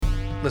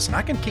Listen,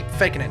 I can keep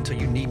faking it until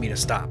you need me to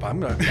stop. I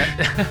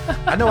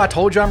know I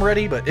told you I'm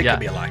ready, but it could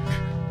be a lie.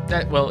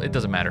 Well, it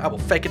doesn't matter. I will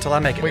fake it till I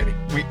make it, baby.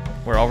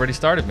 We're already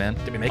started, man.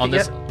 Did we make on it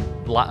this, yet?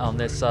 On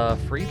this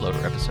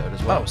freeloader episode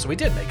as well. Oh, so we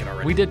did make it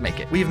already. We did make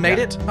it. We've made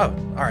it? Oh,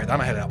 all right. I'm going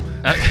to head out.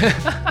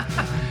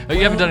 Oh,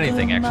 you haven't done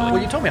anything, actually.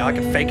 Well, you told me I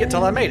could fake it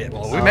till I made it.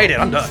 Well, we made it.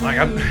 I'm done. Like,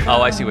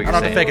 I see what you're saying. I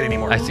don't have to fake it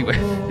anymore. I see what...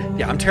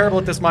 Yeah, I'm terrible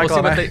at this,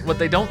 Michael. Well, see, what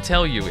they don't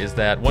tell you is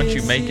that once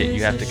you make it,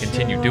 you have to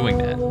continue doing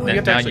that.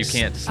 Now you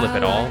can't slip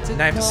at all.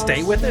 Now I have to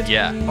stay with it?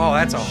 Yeah. Oh,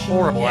 that's a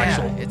horrible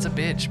actual... It's a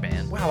bitch,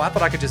 man. Wow, I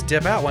thought I could just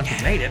dip out once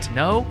we made it.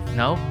 No.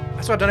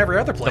 That's what I've done every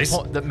other place.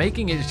 The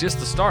making is just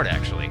the start,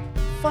 actually.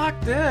 Fuck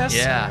this.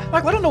 Yeah.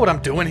 Michael, I don't know what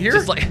I'm doing here.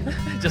 Just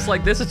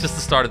like this is just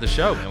the start of the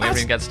show, man. We haven't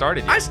even got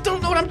started yet. I still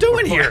don't know what I'm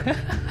doing here.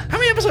 How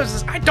many episodes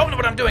is this? I don't know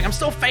what I'm doing. I'm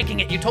still faking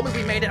it. You told me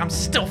we made it. I'm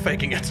still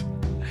faking it.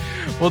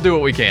 We'll do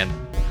what we can.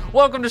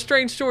 Welcome to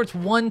Strange Shorts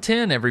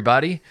 110,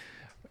 everybody.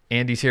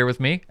 Andy's here with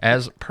me,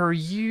 as per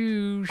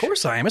usual. Of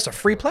course I am. It's a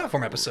free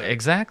platform episode.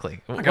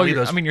 Exactly. Well,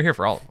 you're here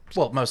for all.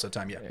 Well, most of the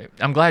time, yeah.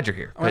 I'm glad you're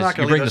here. I'm not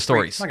You bring the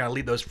stories. I'm not going to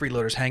leave those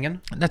freeloaders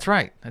hanging. That's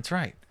right.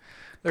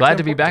 They're Glad too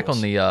to be back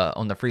important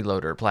on the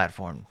freeloader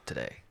platform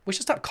today. We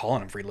should stop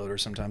calling them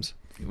freeloaders sometimes.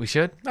 We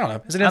should? I don't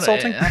know. Is it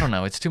insulting? I don't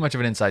know. It's too much of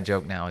an inside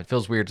joke now. It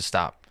feels weird to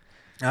stop.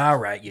 All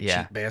right, you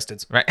cheap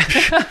bastards. Right.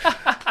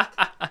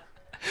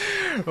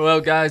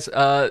 Well, guys,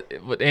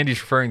 what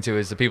Andy's referring to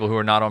is the people who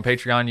are not on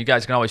Patreon. You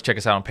guys can always check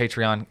us out on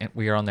Patreon. And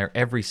we are on there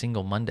every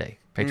single Monday.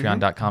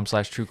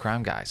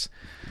 Patreon.com/truecrimeguys.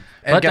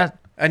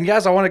 And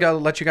guys, I want to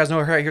let you guys know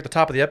right here at the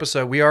top of the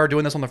episode, we are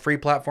doing this on the free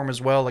platform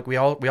as well. Like we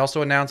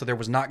also announced that there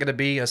was not going to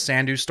be a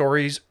Sandu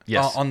Stories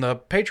on the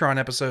Patreon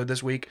episode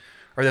this week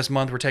or this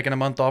month. We're taking a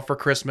month off for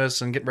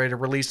Christmas and getting ready to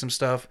release some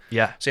stuff.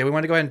 Yeah. So we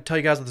want to go ahead and tell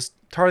you guys at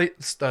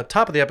the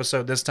top of the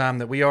episode this time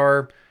that we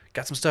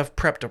got some stuff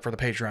prepped up for the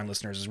Patreon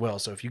listeners as well.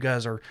 So if you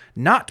guys are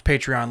not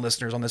Patreon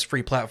listeners on this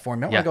free platform,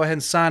 you might want to go ahead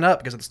and sign up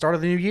because at the start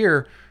of the new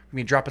year, we'll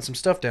be dropping some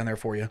stuff down there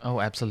for you.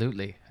 Oh,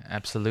 absolutely.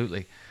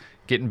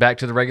 Getting back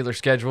to the regular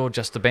schedule.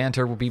 Just the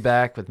Banter will be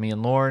back with me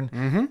and Lauren.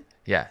 Mm-hmm.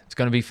 Yeah, it's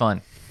going to be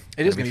fun.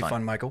 It is going to be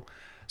fun, Michael.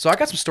 So I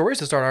got some stories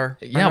to start our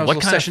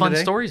what kind of fun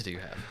today. Stories do you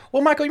have?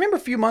 Well, Michael, you remember a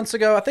few months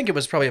ago, I think it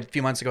was probably a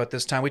few months ago at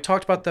this time, we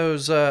talked about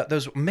those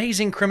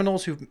amazing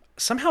criminals who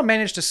somehow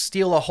managed to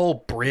steal a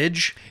whole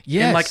bridge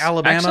in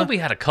Alabama. Actually, we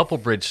had a couple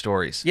bridge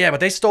stories. Yeah, but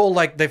they stole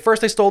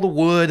they stole the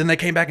wood and they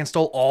came back and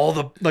stole all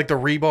the the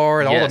rebar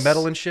and all the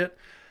metal and shit.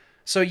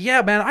 So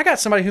yeah, man, I got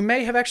somebody who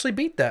may have actually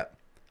beat that.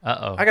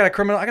 Uh-oh. I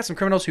got some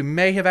criminals who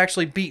may have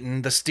actually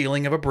beaten the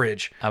stealing of a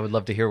bridge. I would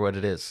love to hear what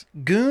it is.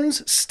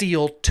 Goons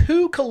steal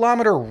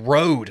 2-kilometer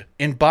road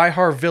in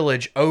Bihar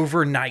village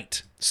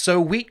overnight.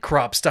 Sow wheat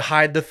crops to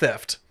hide the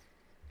theft.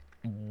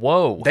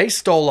 Whoa. They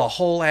stole a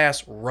whole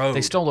ass road.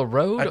 They stole a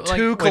road? A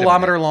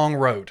 2-kilometer long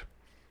road.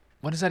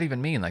 What does that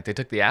even mean? Like they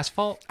took the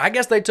asphalt? I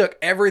guess they took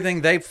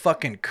everything they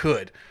fucking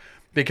could.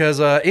 Because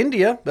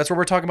India, that's where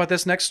we're talking about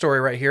this next story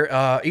right here.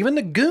 Even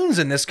the goons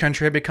in this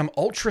country have become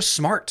ultra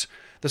smart.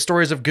 The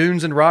stories of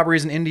goons and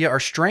robberies in India are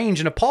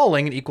strange and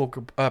appalling in equal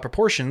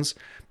proportions,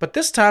 but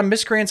this time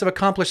miscreants have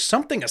accomplished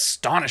something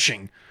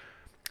astonishing.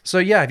 So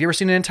yeah, have you ever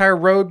seen an entire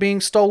road being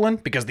stolen?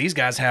 Because these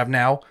guys have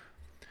now.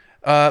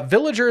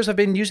 Villagers have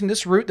been using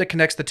this route that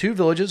connects the two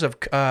villages of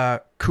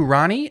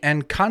Kurani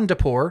and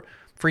Kandapur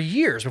for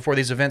years before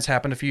these events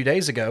happened a few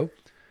days ago.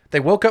 They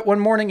woke up one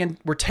morning and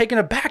were taken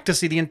aback to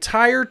see the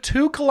entire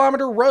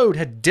 2-kilometer road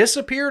had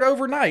disappeared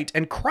overnight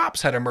and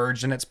crops had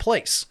emerged in its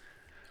place.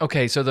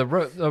 Okay, so the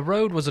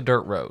road was a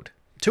dirt road.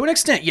 To an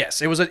extent,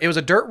 yes. It was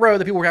a dirt road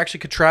that people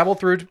actually could travel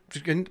through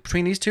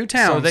between these two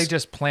towns. So they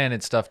just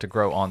planted stuff to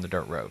grow on the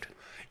dirt road.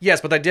 Yes,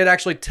 but they did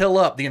actually till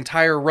up the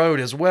entire road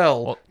as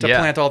well to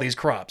plant all these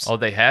crops. Oh,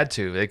 they had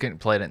to. They couldn't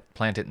plant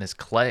it in this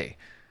clay.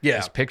 Yeah.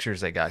 These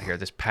pictures they got here,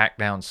 this packed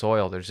down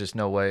soil, there's just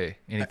no way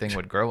anything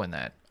would grow in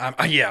that.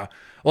 Yeah.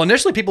 Well,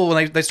 initially people,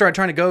 when they started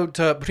trying to go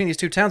between these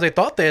two towns, they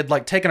thought they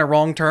had taken a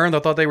wrong turn.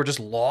 They thought they were just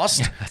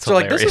lost. So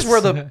hilarious. This is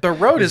where the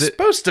road is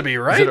supposed to be,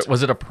 right?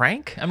 Was it a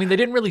prank? I mean, they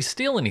didn't really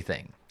steal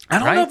anything. I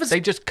don't know if they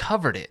just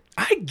covered it.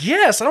 I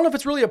guess. I don't know if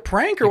it's really a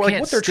prank or what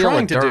they're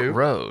trying to do. You can't steal a dirt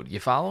road. You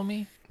follow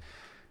me?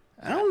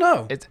 I don't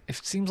know. It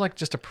seems like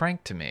just a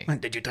prank to me.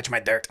 Did you touch my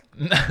dirt?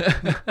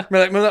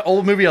 Remember that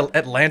old movie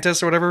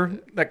Atlantis or whatever?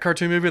 That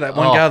cartoon movie? That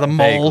one guy, the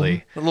mole.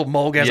 Vaguely. The little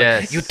mole guy.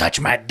 Yes. Like, you touch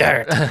my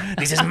dirt.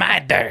 This is my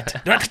dirt.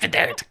 Don't touch the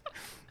dirt.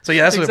 So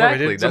yeah, that's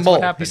exactly. what he did. That's a mole.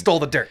 what happened. He stole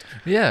the dirt.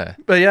 Yeah.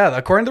 But yeah,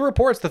 according to the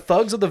reports, the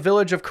thugs of the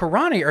village of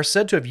Karani are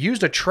said to have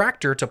used a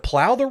tractor to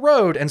plow the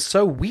road and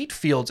sow wheat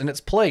fields in its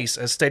place,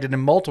 as stated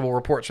in multiple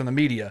reports from the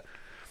media.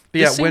 But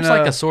This seems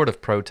like a sort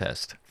of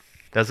protest,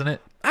 doesn't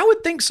it? I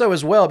would think so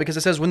as well, because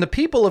it says when the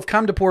people of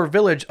Kamdapur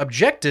village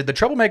objected, the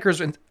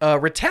troublemakers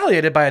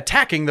retaliated by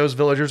attacking those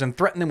villagers and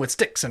threatened them with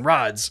sticks and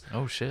rods.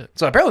 Oh shit!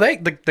 So apparently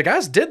the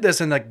guys did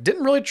this and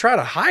didn't really try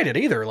to hide it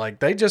either.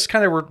 They just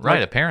kind of were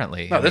right.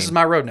 Apparently, no, this is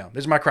my road now.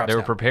 This is my crops. They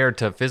were now. prepared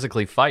to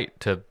physically fight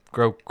to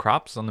grow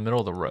crops on the middle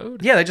of the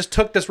road. Yeah, they just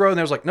took this road and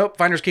they was like, nope,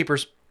 finders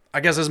keepers. I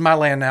guess this is my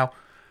land now.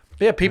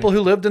 But yeah, people who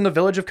lived in the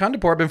village of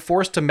Kandapur have been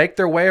forced to make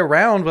their way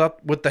around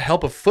with the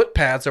help of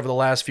footpaths over the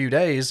last few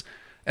days.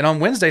 And on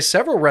Wednesday,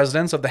 several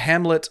residents of the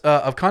hamlet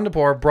of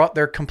Kandapur brought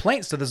their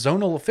complaints to the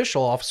zonal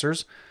official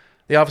officers.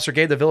 The officer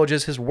gave the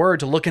villages his word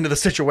to look into the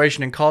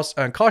situation and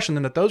cautioned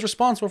them that those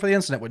responsible for the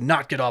incident would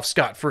not get off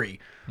scot-free.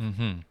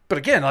 Mm-hmm. But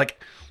again, like,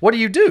 what do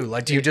you do?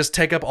 Like, do you just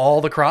take up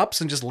all the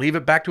crops and just leave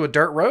it back to a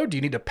dirt road? Do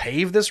you need to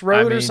pave this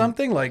road or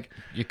something? Like,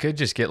 you could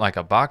just get like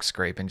a box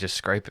scrape and just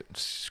scrape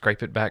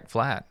it back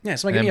flat. Yeah,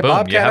 somebody and give me a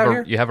bobcat out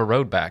here. You have a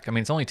road back. I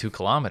mean, it's only 2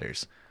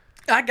 kilometers.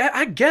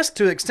 I guess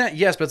to an extent,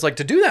 yes, but it's like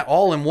to do that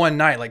all in one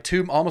night, like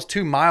almost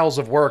 2 miles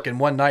of work in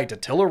one night to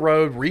till a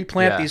road,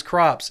 replant these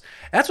crops.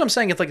 That's what I'm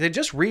saying. If they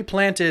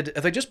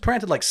just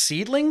planted like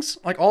seedlings,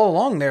 like all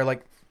along there,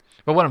 like.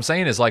 But what I'm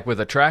saying is, like, with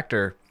a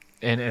tractor,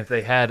 and if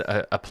they had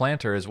a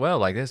planter as well,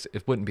 like this,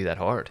 it wouldn't be that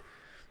hard.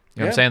 You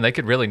know what I'm saying? They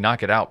could really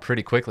knock it out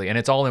pretty quickly, and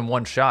it's all in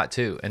one shot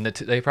too. And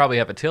they probably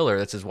have a tiller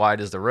that's as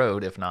wide as the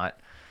road, if not.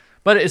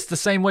 But it's the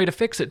same way to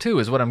fix it too,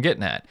 is what I'm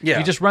getting at. Yeah.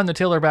 You just run the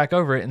tiller back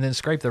over it and then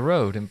scrape the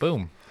road, and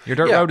boom, your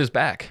dirt road is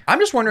back. I'm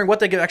just wondering what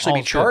they could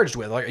actually be charged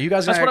with. Like, are you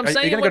guys? That's what I'm saying.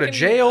 Are you going to go to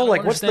jail?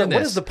 Like, what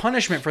is the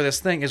punishment for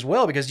this thing as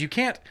well? Because you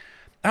can't.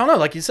 I don't know.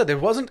 Like you said, there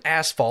wasn't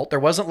asphalt. There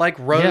wasn't like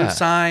road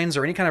signs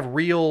or any kind of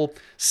real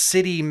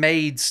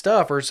city-made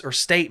stuff or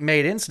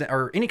state-made incident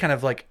or any kind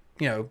of like,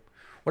 you know,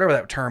 whatever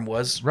that term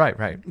was. Right.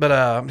 But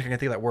I'm not going to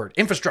think of that word.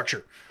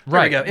 Infrastructure. There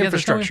right. we go. Yeah, infrastructure.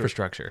 There's no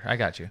infrastructure. I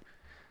got you.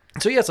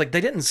 So yeah, it's like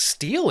they didn't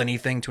steal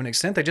anything to an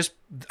extent. They just,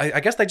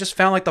 I guess they just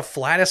found like the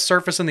flattest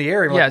surface in the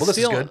area. Yeah, like, well, this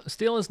is good.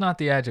 Steal is not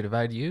the adjective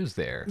I'd use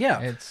there.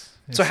 Yeah.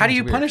 So how do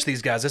you punish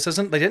these guys? This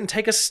isn't. They didn't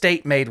take a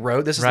state-made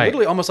road. This is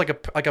literally almost like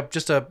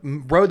a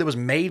road that was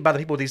made by the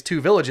people of these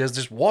 2 villages,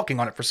 just walking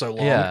on it for so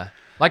long. Yeah.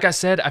 Like I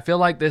said, I feel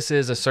like this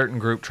is a certain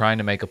group trying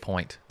to make a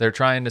point. They're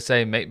trying to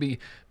say maybe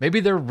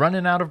they're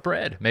running out of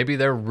bread. Maybe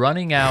they're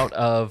running out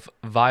of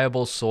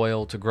viable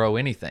soil to grow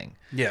anything.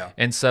 Yeah.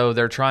 And so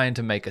they're trying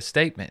to make a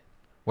statement.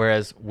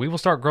 Whereas we will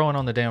start growing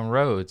on the damn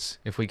roads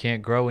if we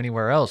can't grow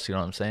anywhere else. You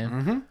know what I'm saying?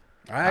 Mm-hmm.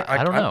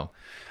 I don't know.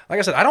 Like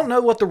I said, I don't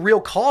know what the real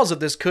cause of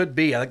this could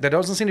be. There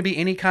doesn't seem to be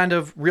any kind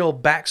of real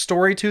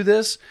backstory to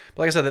this.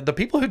 But like I said, the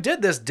people who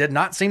did this did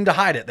not seem to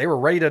hide it. They were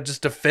ready to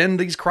just defend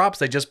these crops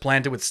they just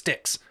planted with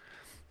sticks.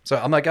 So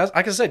I'm like, guys,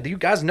 like I said, do you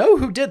guys know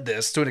who did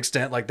this to an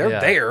extent? Like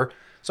they're there.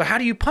 So how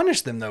do you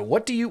punish them though?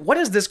 What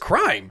is this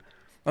crime?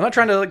 I'm not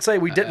trying to like say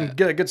we didn't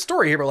get a good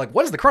story here, but like,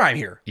 what is the crime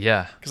here?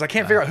 Yeah. Because I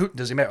can't figure out who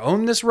does he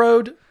own this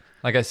road?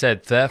 Like I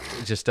said,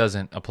 theft just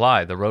doesn't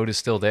apply. The road is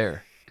still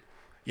there.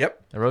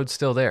 Yep. The road's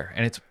still there,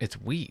 and it's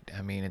wheat.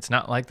 I mean, it's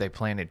not like they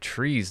planted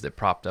trees that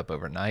propped up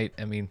overnight.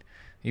 I mean,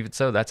 even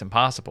so, that's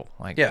impossible.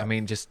 Like, I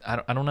mean, just I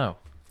don't know.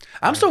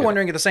 I'm still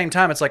wondering at the same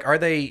time. It's like, are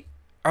they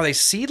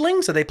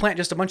seedlings? Do they plant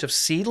just a bunch of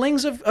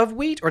seedlings of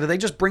wheat, or do they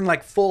just bring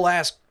like full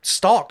ass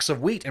stalks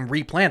of wheat and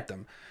replant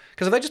them?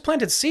 Because if they just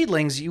planted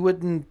seedlings, you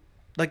wouldn't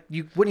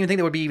even think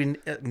that would be even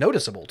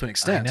noticeable to an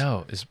extent. I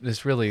know.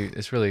 It's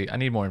really. I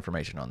need more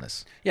information on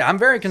this. Yeah, I'm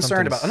very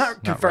concerned about. I'm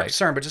not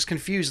concerned, but just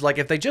confused. Like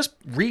if they just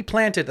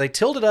replanted, they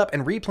tilled it up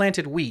and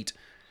replanted wheat.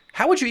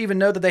 How would you even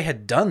know that they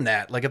had done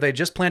that? Like if they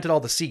just planted all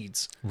the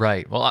seeds.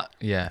 Right. Well,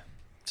 yeah.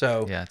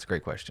 So yeah, it's a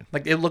great question.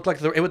 Like it looked like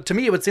to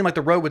me, it would seem like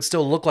the road would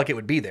still look like it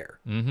would be there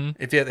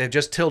if they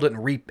just tilled it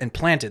and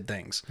planted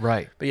things.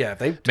 Right. But yeah,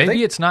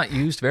 it's not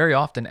used very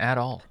often at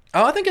all.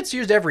 Oh, I think it's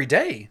used every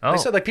day. They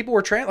said like people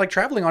were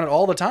traveling on it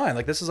all the time.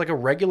 Like this is like a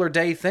regular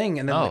day thing,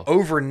 and then like,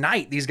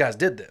 overnight these guys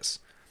did this.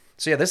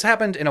 So yeah, this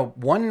happened in a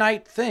one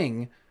night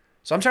thing.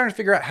 So I'm trying to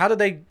figure out how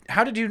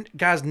did you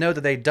guys know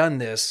that they'd done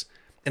this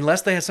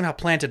unless they had somehow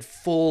planted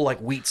full like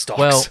wheat stalks?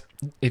 Well,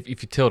 if you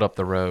tilt up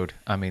the road,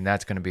 I mean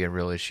that's going to be a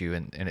real issue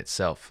in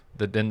itself.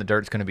 Then the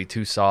dirt's going to be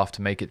too soft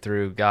to make it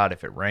through. God,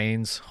 if it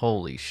rains,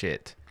 holy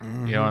shit!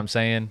 Mm-hmm. You know what I'm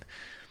saying?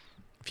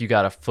 If you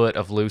got a foot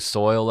of loose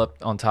soil up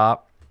on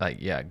top. Like,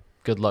 yeah,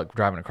 good luck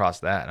driving across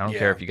that. I don't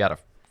care if you got I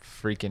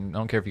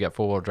don't care if you got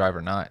 4-wheel drive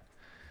or not.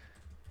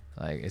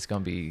 Like, it's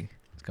gonna be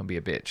a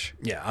bitch.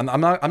 Yeah,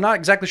 I'm not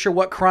exactly sure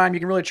what crime you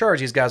can really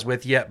charge these guys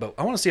with yet, but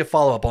I want to see a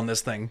follow up on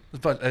this thing,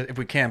 but if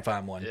we can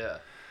find one. Yeah.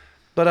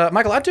 But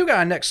Michael, I do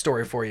got a next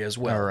story for you as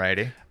well.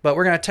 Alrighty. But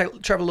we're gonna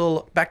travel a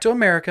little back to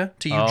America,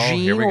 to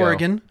Eugene,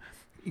 Oregon.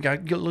 You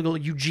got a little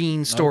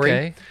Eugene story.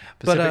 Okay.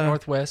 Pacific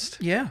Northwest.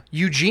 Yeah.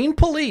 Eugene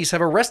police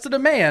have arrested a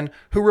man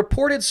who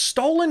reported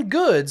stolen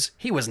goods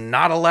he was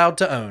not allowed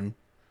to own.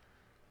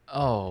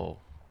 Oh.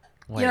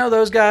 Wait. You know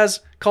those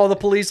guys call the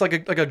police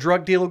like a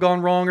drug deal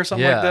gone wrong or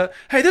something like that?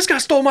 Hey, this guy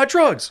stole my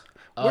drugs.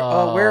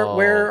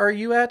 Where are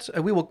you at?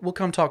 We'll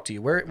come talk to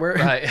you. Where?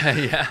 Right.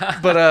 Yeah.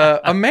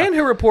 But a man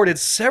who reported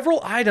several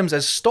items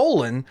as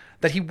stolen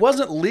that he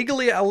wasn't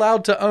legally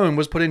allowed to own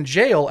was put in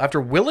jail after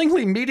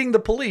willingly meeting the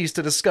police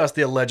to discuss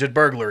the alleged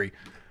burglary.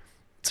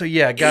 So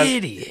yeah,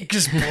 guys,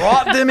 just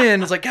brought them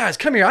in. It's like, guys,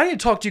 come here. I need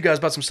to talk to you guys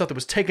about some stuff that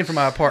was taken from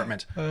my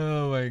apartment.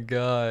 Oh my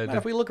God. Mind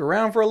if we look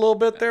around for a little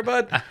bit there,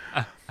 bud?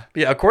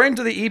 Yeah, according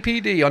to the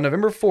EPD, on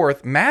November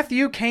 4th,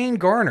 Matthew Kane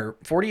Garner,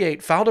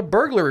 48, filed a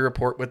burglary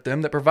report with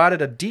them that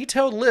provided a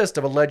detailed list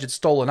of alleged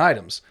stolen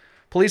items.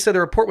 Police said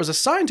the report was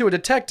assigned to a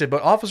detective,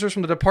 but officers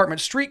from the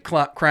department's street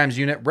crimes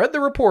unit read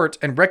the report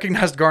and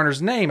recognized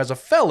Garner's name as a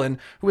felon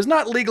who was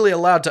not legally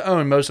allowed to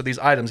own most of these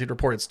items he'd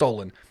reported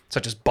stolen,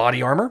 such as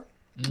body armor.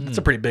 That's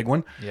a pretty big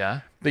one.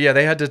 Yeah. But yeah,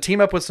 they had to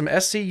team up with some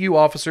SCU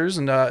officers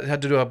and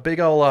had to do a big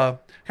old kind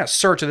of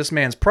search of this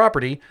man's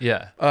property.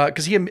 Yeah.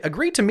 Because he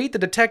agreed to meet the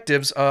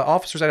detectives,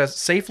 officers at a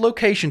safe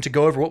location to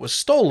go over what was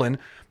stolen.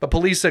 But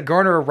police said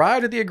Garner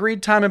arrived at the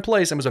agreed time and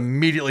place and was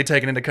immediately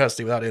taken into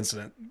custody without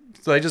incident.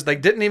 So they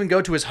didn't even go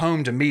to his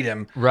home to meet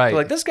him. Right. They're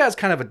like, this guy's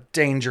kind of a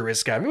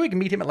dangerous guy. Maybe we can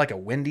meet him at like a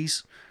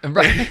Wendy's.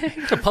 Right.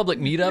 It's a public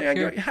meetup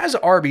here. How's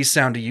Arby's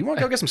sound to you? You want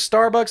to go get some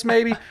Starbucks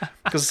maybe?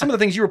 Because some of the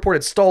things you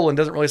reported stolen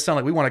doesn't really sound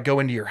like we want to go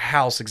into your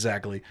house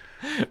exactly.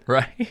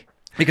 Right.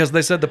 Because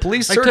they said the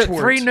police They search took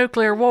warrant. 3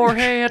 nuclear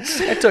warheads,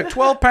 It took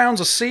 12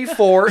 pounds of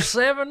C4.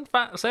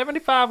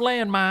 75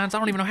 landmines. I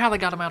don't even know how they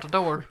got them out the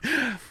door.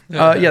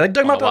 Yeah, they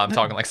dug them I up. don't know why I'm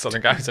talking like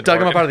Southern guys. in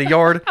Dug him up Oregon. out of the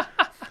yard.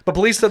 But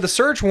police said the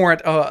search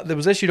warrant that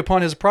was issued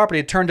upon his property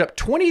had turned up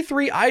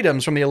 23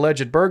 items from the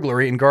alleged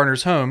burglary in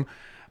Garner's home.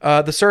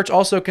 The search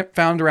also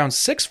found around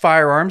 6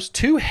 firearms,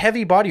 2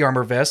 heavy body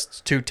armor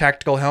vests, 2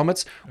 tactical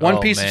helmets, 1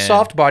 piece of man.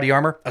 soft body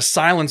armor, a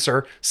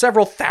silencer,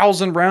 several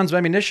thousand rounds of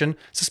ammunition,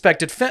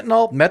 suspected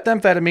fentanyl,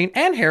 methamphetamine,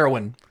 and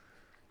heroin.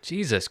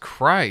 Jesus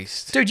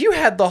Christ. Dude, you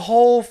had the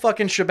whole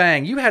fucking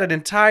shebang. You had an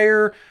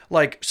entire,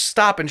 like,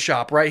 stop and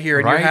shop right here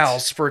in your Right.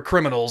 house for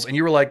criminals. And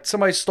you were like,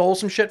 somebody stole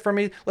some shit from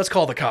me. Let's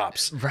call the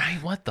cops. Right?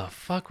 What the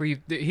fuck were you?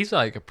 He's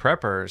like a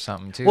prepper or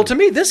something too. Well, to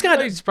me, this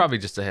guy... he's probably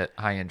just a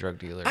high-end drug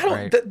dealer. I don't...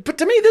 Right? But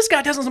to me, this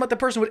guy doesn't seem like the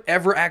person who would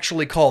ever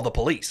actually call the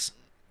police.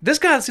 This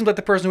guy seems like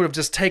the person who would have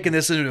just taken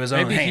this into his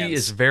own Maybe hands. he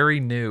is very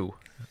new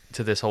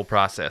to this whole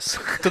process.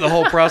 To the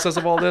whole process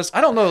of all this.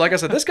 I don't know. Like I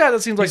said, this guy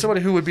that seems like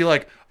somebody who would be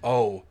like,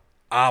 oh...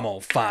 I'm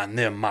gonna find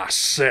them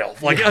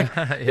myself. Like,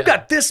 you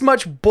got this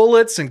much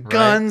bullets and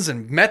guns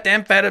and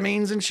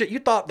methamphetamines and shit. You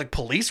thought the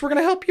police were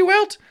gonna help you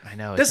out? I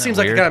know. This seems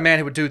like the kind of man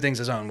who would do things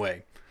his own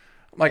way.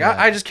 Like,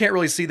 I just can't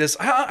really see this.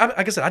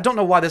 Like I said, I don't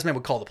know why this man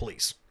would call the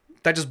police.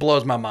 That just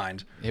blows my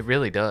mind. It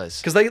really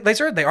does. Because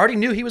they already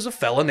knew he was a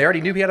felon. They already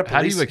knew he had a police.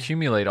 How do you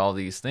accumulate all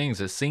these things?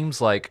 It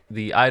seems like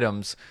the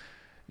items,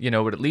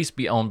 would at least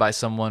be owned by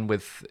someone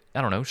with,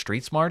 I don't know,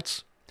 street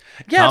smarts.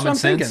 Yeah, that's common what I'm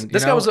sense,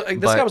 thinking.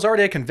 This guy was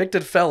already a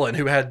convicted felon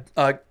who had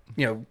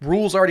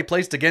rules already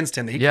placed against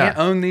him that he can't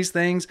own these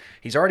things.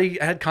 He's already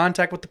had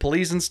contact with the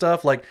police and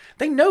stuff. Like,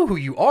 they know who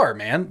you are,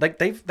 man. Like,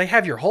 they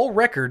have your whole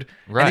record,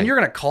 and then you're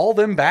gonna call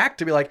them back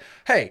to be like,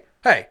 hey,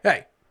 I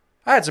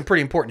had some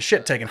pretty important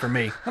shit taken from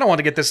me. I don't want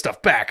to get this stuff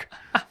back.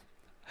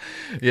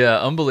 Yeah,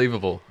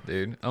 unbelievable,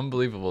 dude.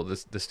 Unbelievable.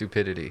 The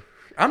stupidity.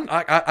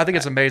 I think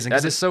it's amazing.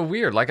 That is so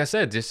weird. Like I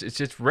said, it's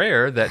just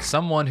rare that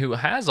someone who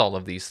has all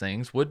of these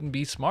things wouldn't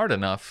be smart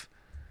enough.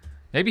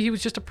 Maybe he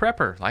was just a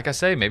prepper. Like I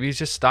say, maybe he's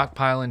just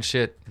stockpiling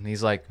shit. And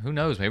he's like, who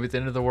knows? Maybe at the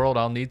end of the world,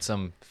 I'll need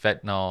some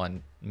fentanyl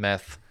and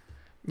meth.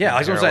 Yeah,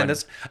 like what I'm saying.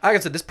 Heroin. Like I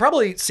said, this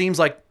probably seems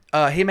like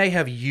he may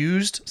have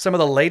used some of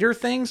the later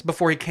things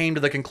before he came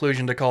to the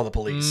conclusion to call the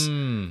police. You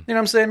know what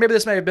I'm saying? Maybe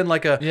this may have been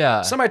like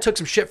somebody took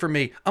some shit from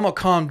me. I'm going to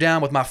calm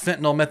down with my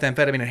fentanyl,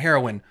 methamphetamine, and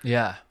heroin.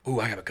 Yeah. Ooh,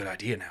 I have a good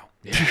idea now.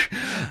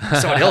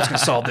 Somebody else can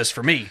solve this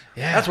for me.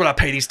 Yeah. That's what I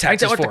pay these Ain't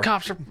taxes that what for. the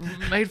cops are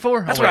made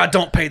for? That's what I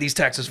don't pay these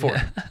taxes for.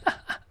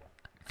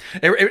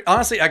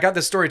 Honestly, I got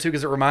this story too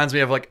because it reminds me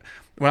of like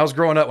when I was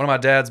growing up. One of my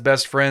dad's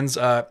best friends,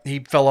 he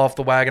fell off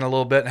the wagon a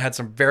little bit and had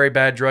some very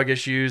bad drug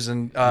issues.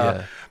 And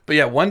but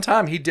yeah, one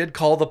time he did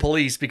call the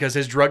police because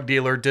his drug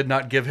dealer did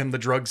not give him the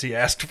drugs he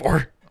asked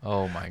for.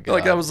 Oh my god!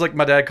 Like that was like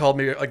my dad called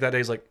me like that day.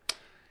 He's like,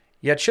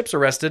 "Yeah, Chip's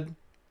arrested.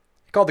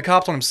 He called the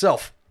cops on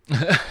himself."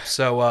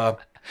 So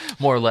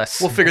more or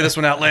less. we'll figure this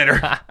one out later.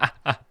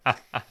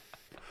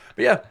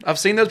 But yeah, I've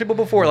seen those people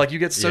before. Like, you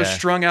get so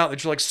strung out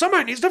that you're like,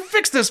 somebody needs to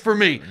fix this for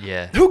me.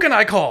 Yeah. Who can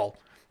I call?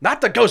 Not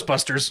the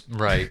Ghostbusters.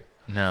 Right.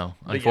 No,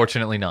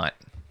 unfortunately not.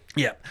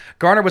 Yeah.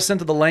 Garner was sent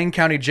to the Lane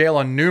County Jail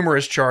on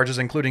numerous charges,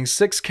 including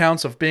 6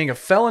 counts of being a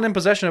felon in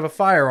possession of a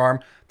firearm,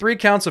 3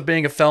 counts of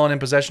being a felon in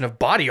possession of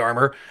body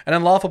armor, and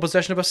unlawful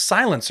possession of a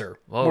silencer.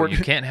 Whoa, you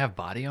can't have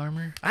body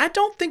armor? I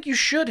don't think you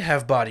should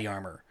have body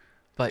armor.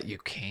 But you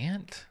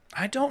can't?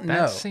 I don't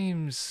know. That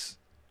seems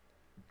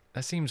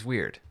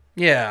weird.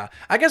 Yeah.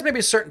 I guess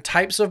maybe certain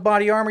types of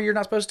body armor you're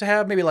not supposed to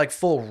have. Maybe like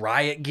full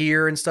riot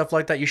gear and stuff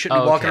like that. You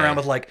shouldn't be walking around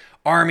with like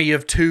Army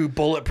of 2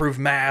 bulletproof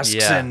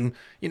masks and,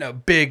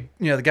 big,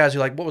 the guys who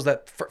like, what was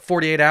that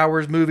 48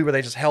 Hours movie where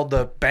they just held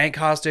the bank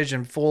hostage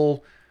in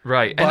full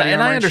right. body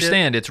And armor I and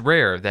understand it's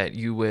rare that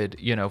you would,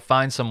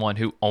 find someone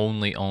who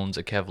only owns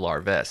a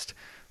Kevlar vest.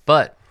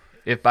 But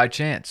if by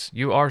chance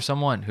you are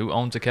someone who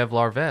owns a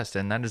Kevlar vest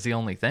and that is the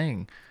only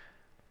thing,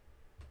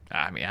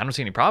 I mean, I don't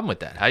see any problem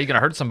with that. How are you going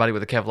to hurt somebody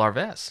with a Kevlar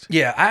vest?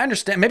 Yeah, I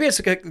understand. Maybe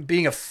it's like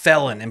being a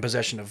felon in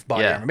possession of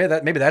body armor.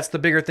 Maybe that's the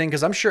bigger thing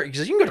because I'm sure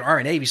because you can go to an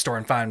Army Navy store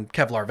and find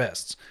Kevlar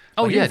vests.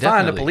 Oh, like, yeah, you can find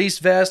a definitely. police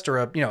vest or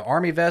a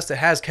Army vest that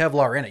has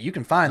Kevlar in it. You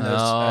can find those.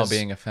 Oh,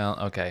 being a felon.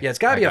 Okay. Yeah, it's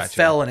got to be a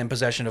felon in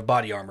possession of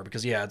body armor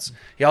because he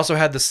also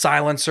had the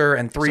silencer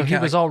and 3 So he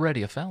was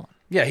already a felon.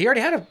 Yeah, he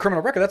already had a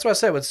criminal record. That's what I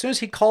said. As soon as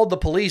he called the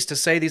police to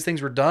say these things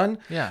were done,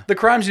 Yeah. the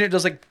crimes unit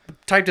just like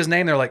typed his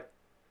name. They're like,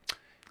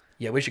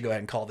 yeah, we should go ahead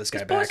and call this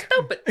guy back.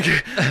 Stupid.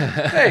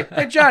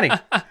 Hey, Johnny,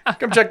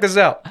 come check this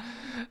out.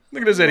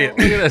 Look at this idiot.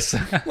 Look at this.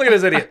 Look at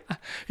this idiot.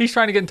 He's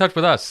trying to get in touch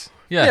with us.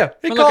 Yeah. Yeah,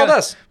 he Been called looking-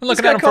 us. Been This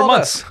looking guy at him for called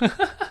months.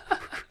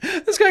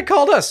 This guy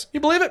called us. You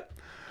believe it?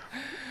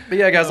 But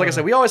yeah, guys, like I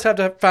said, we always have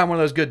to find one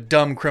of those good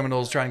dumb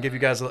criminals trying to give you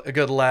guys a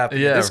good laugh.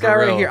 Yeah, this for guy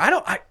right real.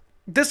 here,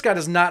 this guy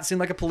does not seem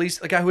like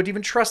a guy who would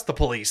even trust the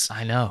police.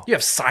 I know. You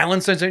have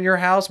silencers in your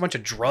house, a bunch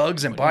of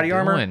drugs and body What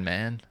are you armor. doing,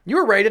 man? You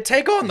were ready to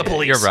take on the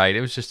police. You're right.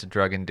 It was just a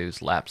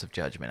drug-induced lapse of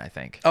judgment, I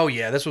think. Oh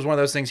yeah, this was one of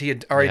those things. He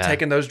had already Yeah.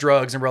 taken those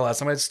drugs and realized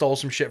somebody had stole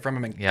some shit from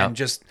him, and, Yep. and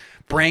just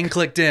brain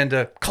clicked in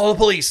to call the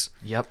police.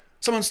 Yep.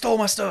 Someone stole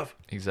my stuff.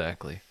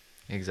 Exactly.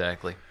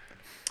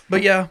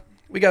 But yeah,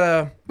 we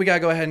gotta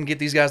go ahead and get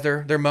these guys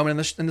their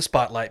moment in the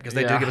spotlight because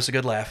they do Yeah. give us a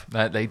good laugh.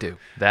 That they do.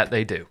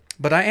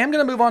 But I am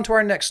going to move on to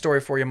our next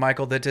story for you,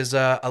 Michael, that is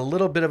a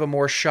little bit of a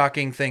more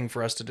shocking thing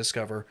for us to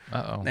discover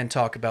Uh-oh. and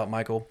talk about,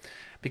 Michael.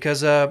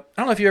 Because I don't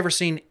know if you've ever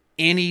seen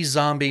any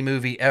zombie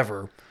movie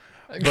ever,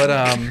 but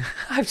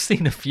I've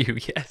seen a few,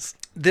 yes.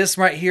 this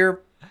right here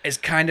is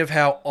kind of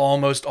how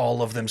almost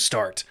all of them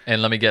start.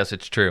 And let me guess,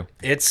 it's true.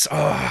 It's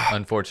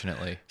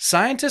Unfortunately.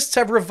 scientists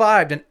have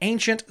revived an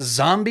ancient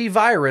zombie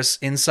virus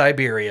in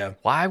Siberia.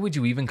 Why would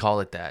you even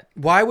call it that?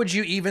 Why would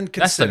you even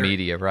consider? That's the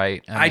media,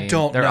 right? I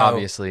don't They're know.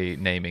 obviously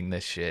naming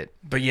this shit.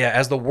 But yeah,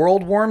 as the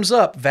world warms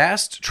up,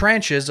 vast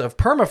trenches of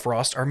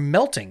permafrost are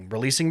melting,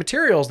 releasing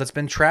materials that's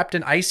been trapped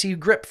in icy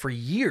grip for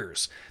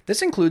years.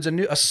 This includes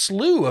a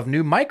slew of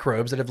new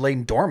microbes that have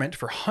lain dormant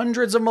for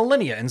hundreds of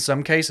millennia in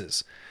some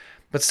cases.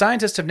 But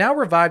scientists have now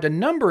revived a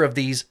number of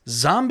these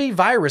zombie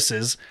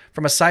viruses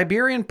from a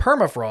Siberian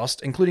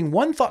permafrost, including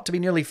one thought to be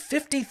nearly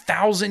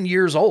 50,000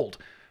 years old,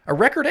 a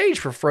record age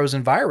for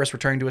frozen virus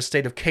returning to a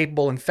state of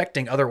capable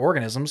infecting other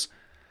organisms.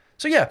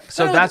 So yeah,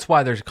 So that's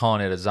why they're calling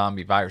it a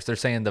zombie virus. They're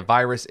saying the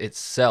virus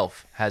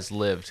itself has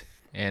lived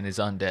and is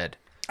undead.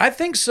 I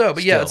think so,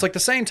 but yeah, Still. it's like the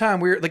same time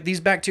we're like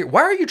these bacteria.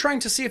 Why are you trying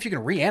to see if you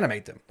can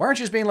reanimate them? Why aren't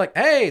you just being like,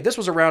 hey, this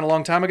was around a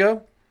long time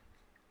ago?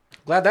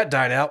 Glad that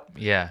died out.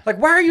 Yeah. Like,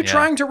 why are you Yeah.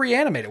 trying to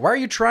reanimate it? Why are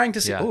you trying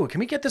to see, Yeah. oh, can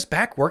we get this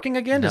back working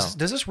again? No. Does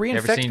this You ever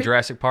reinfect seen people?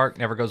 Jurassic Park?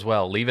 Never goes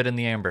well. Leave it in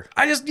the amber.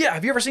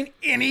 Have you ever seen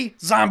any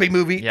zombie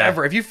movie Yeah.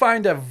 ever? If you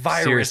find a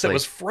virus Seriously. that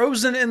was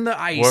frozen in the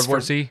ice. World War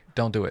Z?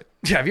 Don't do it.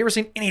 Yeah, have you ever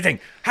seen anything?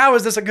 How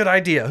is this a good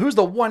idea? Who's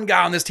the one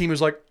guy on this team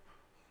who's like,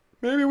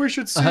 maybe we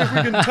should see if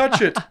we can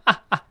touch it?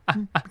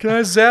 Can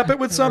I zap it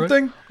with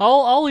something?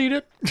 I'll eat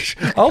it.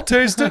 I'll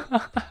taste it.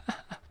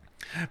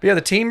 But yeah,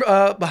 the team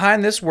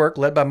behind this work,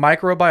 led by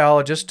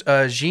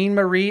microbiologist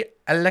Jean-Marie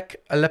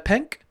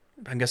Lepenc,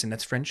 I'm guessing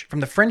that's French, from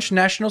the French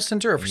National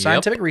Center for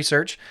Scientific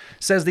Research,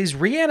 says these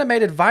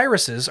reanimated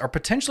viruses are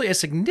potentially a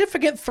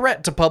significant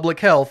threat to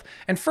public health,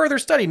 and further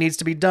study needs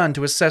to be done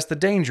to assess the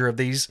danger of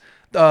these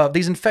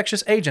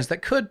infectious agents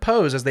that could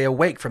pose as they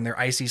awake from their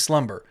icy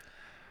slumber.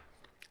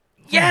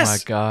 Yes. Oh my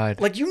God.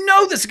 Like,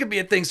 this could be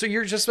a thing. So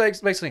you're just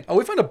basically,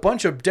 we found a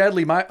bunch of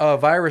deadly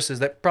viruses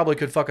that probably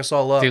could fuck us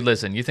all up. Dude,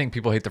 listen, you think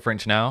people hate the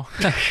French now?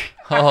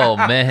 Oh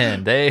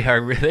man, they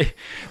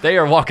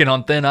are walking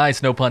on thin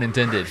ice, no pun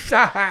intended.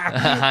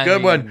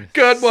 Good one.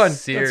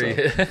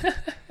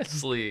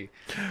 Seriously.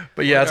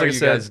 But yeah, What that's are like I you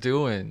said. guys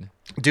doing?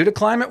 Due to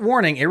climate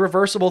warning,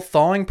 irreversible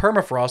thawing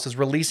permafrost is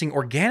releasing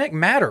organic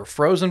matter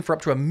frozen for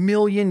up to 1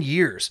 million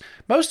years,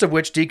 most of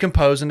which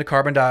decompose into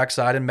carbon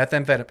dioxide and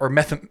methane, not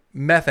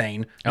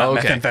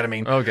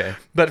methamphetamine. Okay.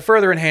 But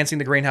further enhancing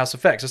the greenhouse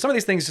effect. So some of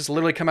these things just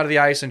literally come out of the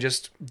ice and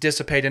just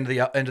dissipate into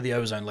the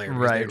ozone layer.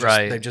 Because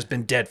Right. They've just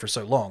been dead for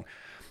so long.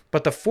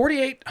 But the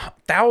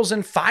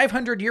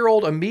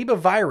 48,500-year-old amoeba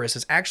virus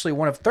is actually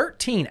one of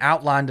 13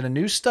 outlined in a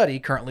new study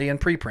currently in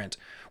preprint,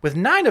 with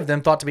 9 of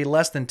them thought to be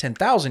less than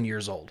 10,000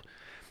 years old.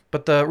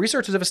 But the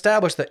researchers have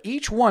established that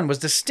each one was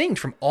distinct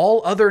from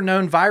all other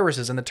known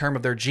viruses in the term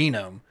of their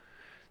genome.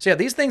 So yeah,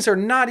 these things are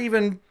not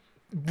even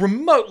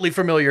remotely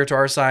familiar to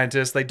our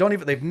scientists.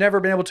 They've never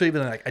been able to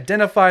even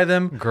identify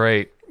them.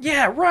 Great.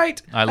 Yeah,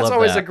 right. I That's love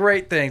always that. a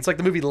great thing. It's like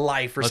the movie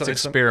Life or Let's something.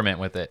 experiment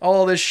with it.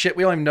 All this shit,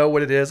 we don't even know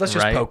what it is. Let's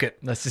just Right? poke it.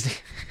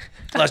 Let's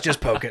Let's just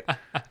poke it.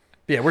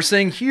 Yeah, we're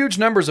seeing huge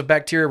numbers of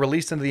bacteria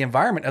released into the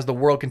environment as the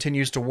world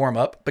continues to warm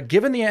up. But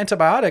given the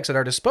antibiotics at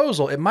our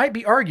disposal, it might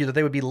be argued that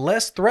they would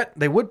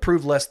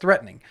prove less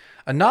threatening.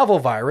 A novel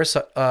virus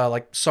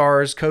like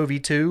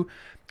SARS-CoV-2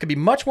 could be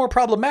much more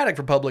problematic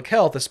for public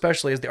health,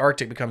 especially as the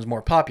Arctic becomes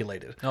more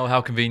populated. Oh, how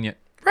convenient.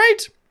 Right?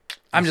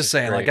 I'm just is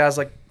saying, great. guys,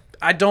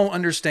 I don't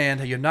understand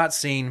how you've not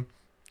seen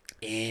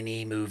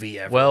any movie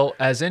ever. Well,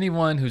 as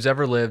anyone who's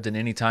ever lived in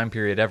any time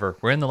period ever,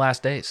 we're in the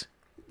last days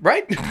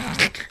Right?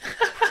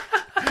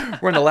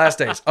 We're in the last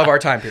days of our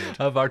time period.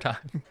 of our time.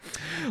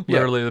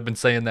 Literally, they've been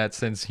saying that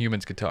since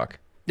humans could talk.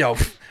 Yo,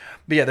 but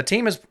yeah, the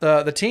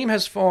team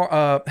has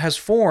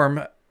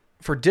formed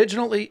for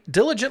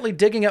diligently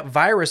digging up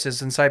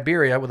viruses in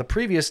Siberia, with a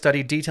previous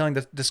study detailing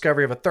the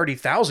discovery of a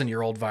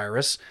 30,000-year-old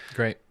virus.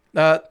 Great.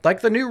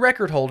 Like the new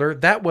record holder,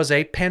 that was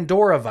a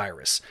Pandora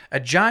virus, a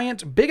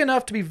giant big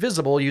enough to be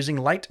visible using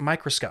light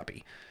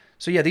microscopy.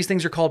 So yeah, these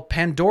things are called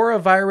Pandora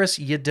virus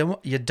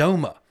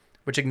Yedoma,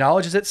 which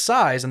acknowledges its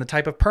size and the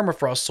type of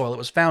permafrost soil it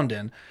was found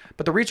in.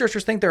 But the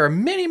researchers think there are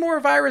many more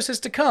viruses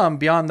to come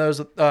beyond those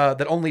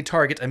that only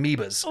target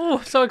amoebas.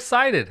 Oh, so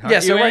excited.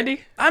 Aren't you,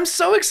 Andy? I'm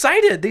so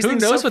excited. These Who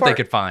things knows so what they far-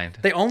 could find?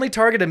 They only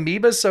target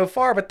amoebas so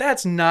far, but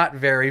that's not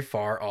very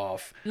far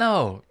off.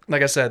 No.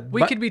 Like I said,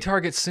 We could be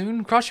targets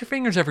soon. Cross your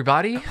fingers,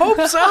 everybody. hope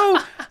so.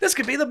 This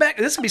could be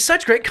This could be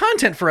such great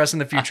content for us in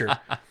the future.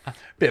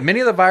 But many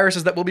of the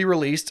viruses that will be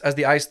released as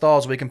the ice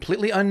thaws will be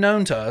completely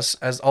unknown to us,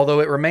 as although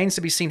it remains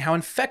to be seen how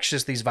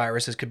infectious these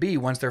viruses could be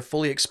once they're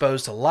fully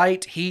exposed to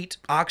light, heat,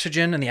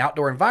 oxygen, and the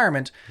outdoor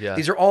environment. Yeah.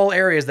 These are all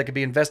areas that could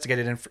be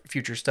investigated in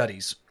future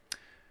studies.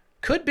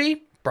 Could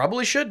be,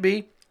 probably should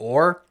be,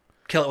 or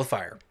kill it with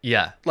fire.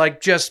 Yeah.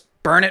 Like just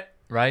burn it,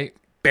 Right?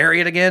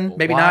 bury it again,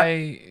 maybe not.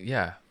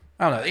 Yeah.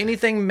 I don't know.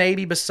 Anything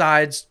maybe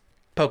besides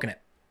poking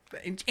it.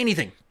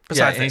 Anything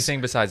besides this. Anything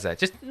besides that.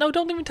 Just, no,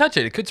 don't even touch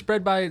it. It could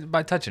spread by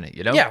touching it,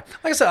 you know? Yeah,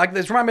 like I said, like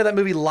this reminded me of that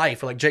movie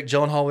Life, where like Jake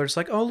Gyllenhaal, where it's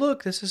like, oh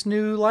look, this is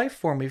new life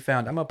form we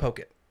found. I'm gonna poke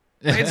it.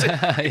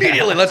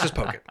 Immediately, let's just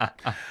poke it.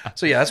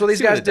 So yeah, that's what these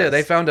See what guys it did. does.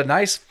 They found a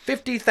nice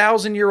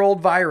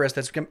 50,000-year-old virus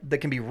that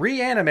can be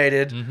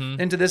reanimated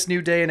into this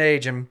new day and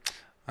age, and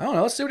I don't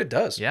know. Let's see what it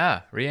does.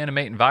 Yeah.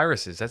 Reanimating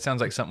viruses. That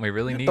sounds like something we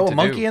really need Throw to a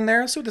monkey do. in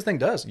there. Let's see what this thing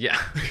does. Yeah.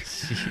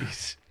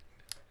 Jeez.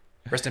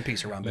 Rest in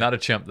peace, Harambe. Not a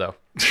chimp, though.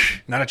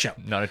 Not a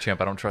chimp. Not a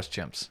chimp. I don't trust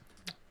chimps.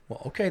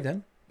 Well, okay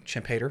then,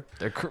 chimp hater.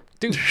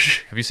 Dude,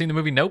 have you seen the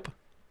movie Nope?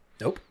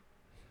 Nope.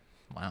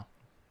 Wow.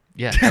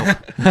 Yeah,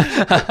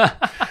 nope.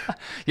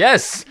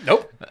 Yes.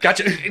 Nope.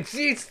 Gotcha.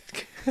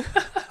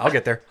 I'll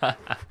get there. But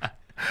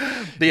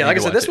yeah, like I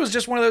to said, watch this it. was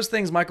just one of those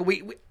things, Michael.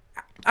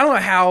 I don't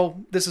know how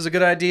this is a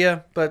good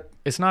idea, but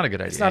It's not a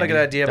good idea. it's not a good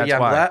Andy. idea. But That's yeah,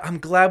 why. I'm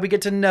glad we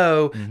get to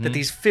know that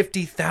these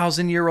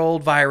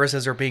 50,000-year-old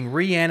viruses are being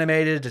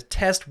reanimated to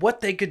test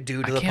what they could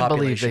do to I the can't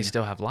population. believe they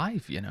still have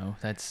life, you know?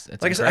 That's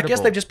Like I said, I guess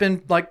incredible. they've just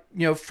been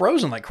like,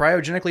 frozen, like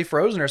cryogenically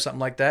frozen or something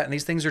like that. And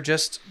these things are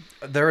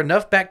there are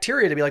enough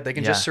bacteria to be like they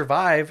can just Yeah.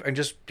 survive and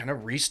just kind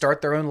of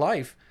restart their own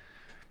life.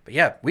 But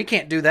yeah, we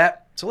can't do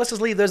that. So let's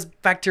just leave those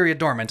bacteria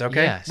dormant,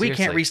 okay? Yeah, we can't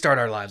seriously. restart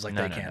our lives like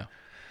No, they no, can. no.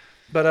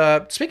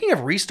 But speaking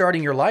of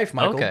restarting your life,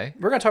 Michael, Okay.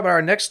 we're going to talk about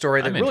our next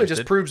story that I'm really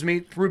just interested.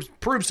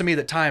 proves to me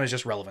that time is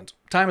just relevant.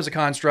 Time is a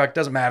construct,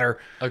 doesn't matter.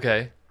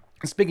 Okay.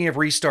 And speaking of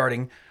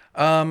restarting,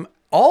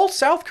 all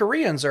South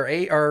Koreans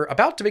are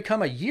about to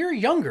become a year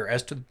younger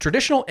as the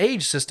traditional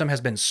age system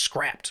has been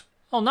scrapped.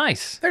 Oh,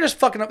 nice. They're just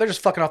fucking up. They're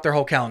just fucking off their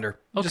whole calendar.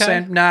 Just Okay.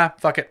 saying, nah,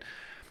 fuck it.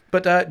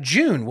 But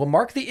June will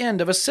mark the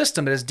end of a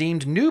system that has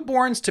deemed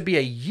newborns to be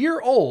a year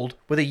old,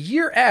 with a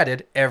year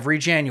added every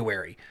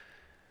January.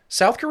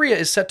 South Korea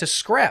is set to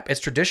scrap its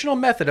traditional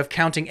method of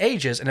counting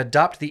ages and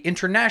adopt the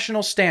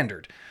international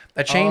standard,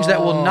 a change that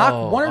will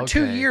knock 1 or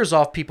 2 okay. years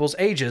off people's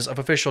ages of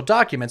official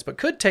documents, but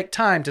could take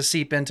time to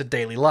seep into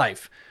daily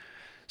life.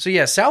 So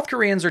yeah, South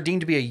Koreans are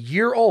deemed to be a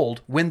year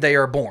old when they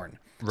are born.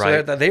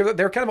 Right. So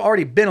they're kind of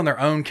already been on their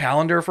own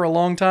calendar for a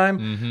long time.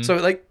 Mm-hmm. So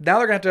like now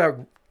they're going to have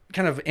to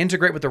kind of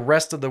integrate with the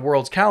rest of the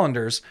world's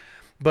calendars.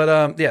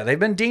 But yeah, they've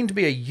been deemed to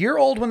be a year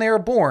old when they are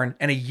born,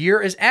 and a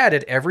year is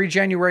added every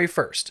January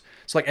 1st.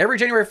 So like every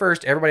January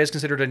 1st, everybody is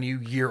considered a new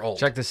year old.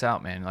 Check this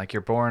out, man. Like,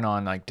 you're born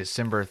on, like,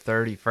 December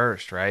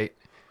 31st, right?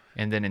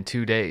 And then in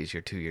 2 days,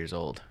 you're 2 years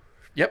old.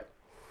 Yep,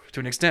 to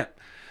an extent.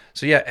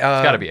 So yeah, It's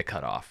got to be a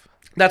cutoff.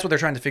 that's what they're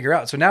trying to figure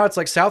out. So now it's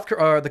like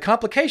the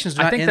complications do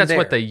not I think end that's there.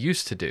 what they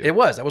used to do. That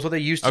was what they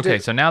used to do. Okay,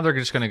 so now they're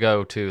just going to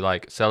go to,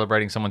 like,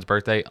 celebrating someone's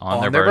birthday on,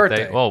 On their their birthday.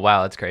 birthday. Oh,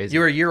 wow, that's crazy.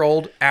 You're a year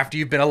old after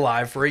you've been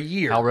alive for a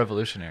year. How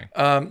revolutionary.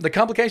 The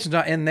complications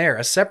not in there.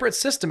 A separate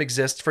system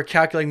exists for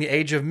calculating the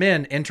age of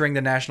men entering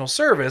the national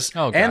service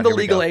Oh, God, and the here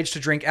we legal go. age to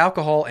drink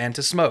alcohol and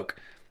to smoke.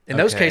 In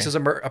those Okay. cases, a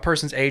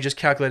person's age is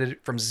calculated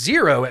from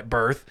 0 at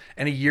birth,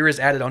 and a year is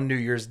added on New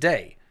Year's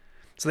Day.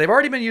 So they've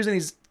already been using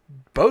these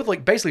both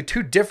like basically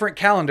two different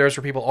calendars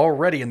for people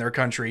already in their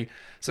country.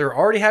 So they're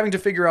already having to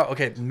figure out,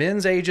 okay,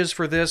 men's ages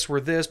for this were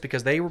this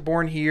because they were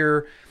born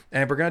here,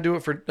 and if we're gonna do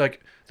it for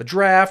like the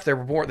draft, they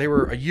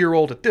were a year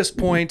old at this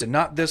point and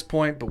not this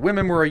point, but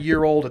women were a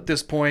year old at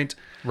this point.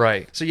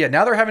 Right. So yeah,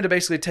 now they're having to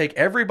basically take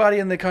everybody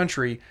in the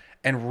country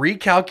and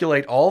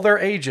recalculate all their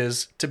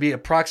ages to be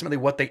approximately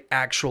what they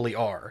actually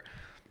are.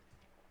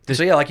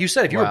 So yeah, like you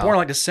said, if you were Wow. born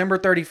like December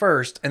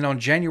 31st and on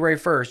January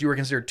 1st, you were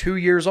considered 2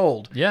 years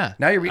old. Yeah.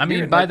 Now you're. I mean,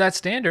 you're by like- that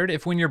standard,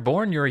 if when you're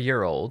born, you're a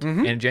year old,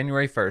 Mm-hmm. and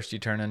January 1st, you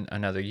turn in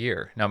another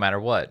year, no matter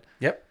what.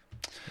 Yep.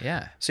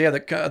 Yeah. So yeah,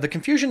 the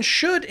confusion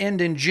should end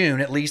in June,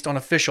 at least on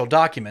official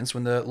documents,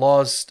 when the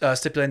laws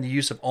stipulating the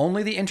use of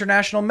only the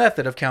international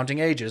method of counting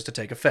ages to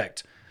take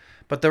effect.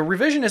 But the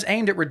revision is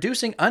aimed at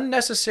reducing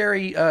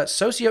unnecessary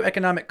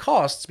socioeconomic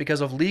costs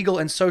because of legal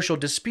and social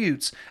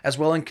disputes, as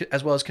well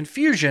as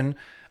confusion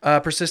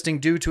persisting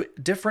due to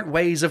different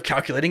ways of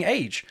calculating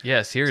age.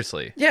 Yeah,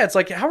 seriously. Yeah, it's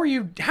like how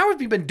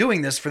have you been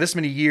doing this for this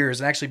many years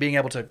and actually being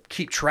able to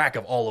keep track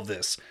of all of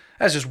this?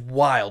 That's just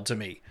wild to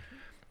me.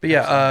 But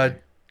yeah,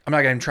 I'm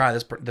not going to try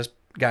this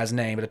guy's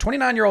name, but a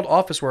 29-year-old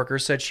office worker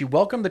said she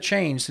welcomed the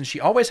change since she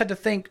always had to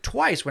think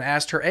twice when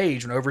asked her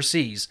age when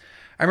overseas.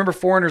 I remember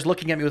foreigners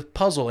looking at me with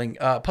puzzling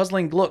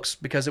looks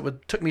because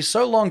took me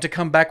so long to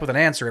come back with an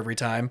answer every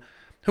time.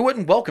 Who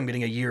wouldn't welcome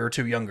getting a year or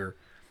two younger?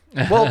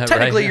 Well,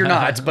 technically you're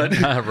not, but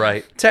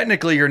right.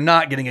 Technically you're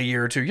not getting a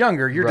year or two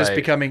younger. You're just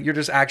Right. you're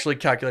just actually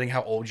calculating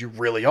how old you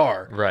really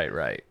are.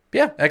 Right.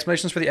 Yeah,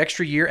 explanations for the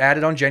extra year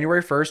added on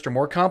January 1st are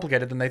more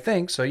complicated than they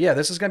think. So yeah,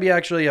 this is going to be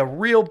actually a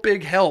real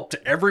big help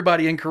to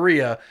everybody in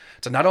Korea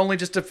to not only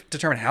just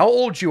determine how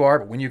old you are,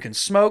 but when you can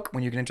smoke,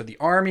 when you can enter the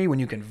army, when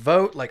you can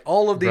vote. Like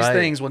all of these Right.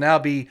 things will now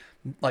be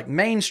like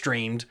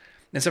mainstreamed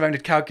instead of having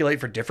to calculate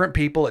for different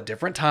people at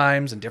different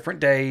times and different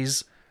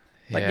days.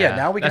 Like yeah,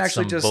 now we can that's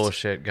actually some just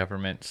bullshit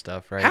government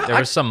stuff, right? How- there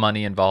was some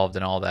money involved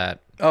in all that.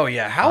 Oh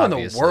yeah, how in the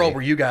Obviously. world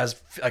were you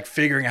guys like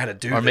figuring out how to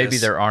do this? Or maybe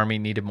their army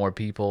needed more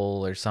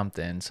people or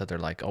something, so they're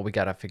like, "Oh, we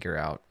got to figure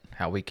out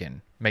how we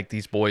can make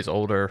these boys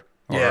older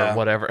or Yeah.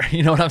 whatever."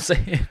 You know what I'm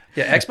saying?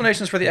 Yeah,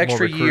 explanations for the More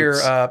extra year.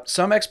 recruits.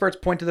 Some experts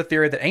point to the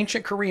theory that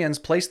ancient Koreans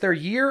placed their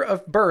year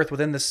of birth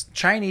within the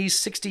Chinese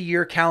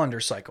 60-year calendar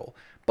cycle,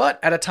 but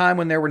at a time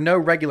when there were no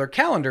regular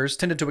calendars,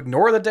 tended to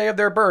ignore the day of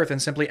their birth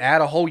and simply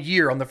add a whole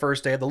year on the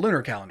first day of the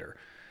lunar calendar.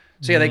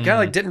 So yeah, they kind of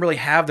like didn't really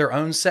have their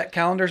own set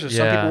calendars. So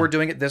some Yeah. people were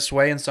doing it this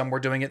way and some were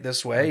doing it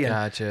this way. And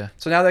Gotcha.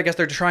 so now I guess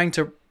they're trying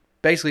to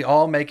basically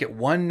all make it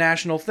one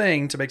national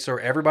thing to make sure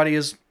everybody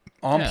is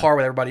on Yeah. par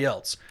with everybody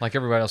else. Like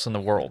everybody else in the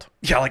world.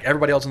 Yeah, like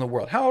everybody else in the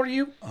world. How old are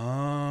you?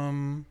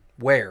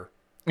 Where?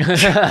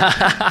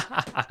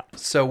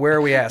 So where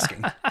are we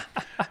asking?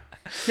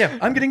 Yeah,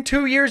 I'm getting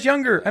 2 years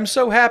younger. I'm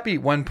so happy,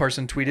 one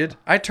person tweeted.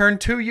 I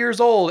turned 2 years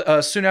old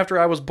soon after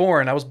I was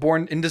born. I was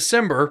born in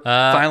December,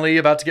 finally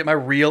about to get my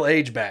real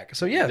age back.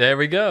 So yeah. There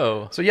we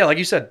go. So yeah, like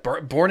you said,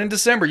 born in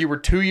December, you were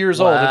 2 years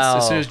old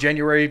as soon Wow. as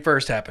January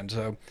 1st happened.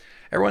 So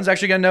everyone's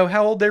actually going to know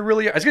how old they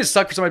really are. It's going to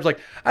suck for somebody who's like,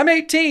 I'm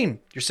 18.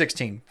 You're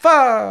 16.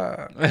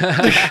 Fuck.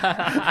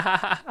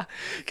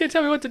 Can't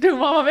tell me what to do,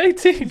 Mom. I'm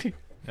 18.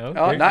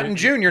 Oh, not in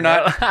June, you're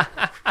not.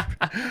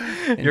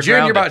 In You're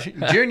June, grounded.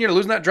 June, you're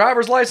losing that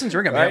driver's license.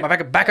 You're going to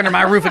be back under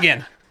my roof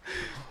again.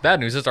 Bad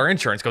news is our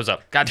insurance goes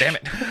up. God damn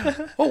it.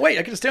 Oh, wait,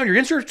 I get to stay on your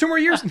insurance 2 more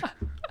years?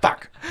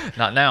 Fuck.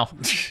 Not now.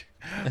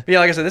 But yeah,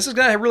 like I said, this is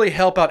going to really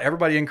help out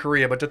everybody in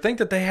Korea. But to think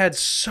that they had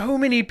so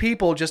many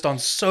people just on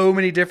so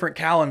many different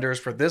calendars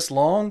for this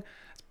long,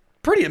 it's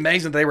pretty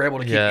amazing that they were able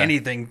to keep Yeah.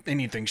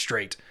 anything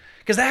straight.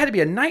 Because that had to be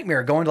a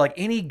nightmare going to like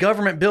any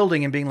government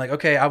building and being like,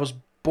 okay, I was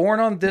born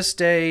on this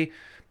day,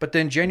 but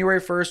then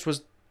January 1st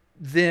was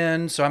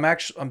then, so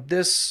I'm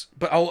this,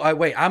 but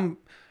I'm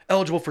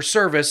eligible for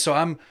service, so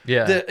I'm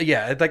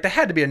Yeah. like that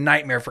had to be a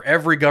nightmare for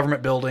every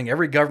government building,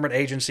 every government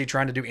agency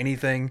trying to do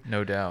anything.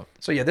 No doubt.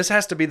 So yeah, this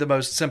has to be the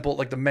most simple,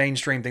 like the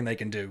mainstream thing they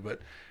can do.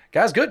 But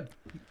guys, good.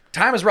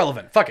 Time is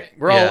relevant. Fuck it.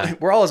 We're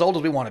all as old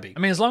as we want to be. I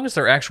mean, as long as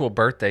their actual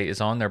birthday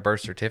is on their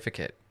birth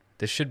certificate,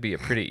 this should be a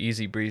pretty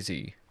easy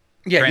breezy.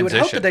 Yeah, you would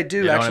hope that they do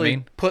You know what I actually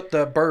mean? put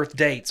the birth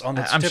dates on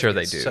the I'm sure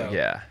they certificates, do. so-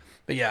 Yeah.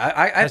 But yeah,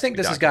 I think be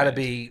this has got to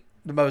documented. be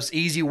the most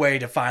easy way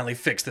to finally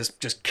fix this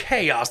just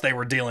chaos they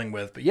were dealing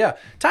with. But yeah,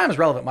 time is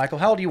relevant, Michael.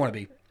 How old do you want to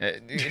be?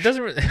 It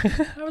doesn't.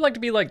 I would like to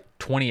be like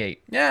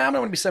 28. Yeah, I'm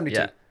going to be 72.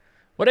 Yeah.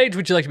 What age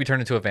would you like to be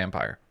turned into a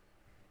vampire?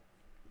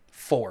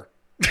 4.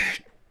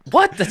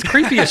 What? That's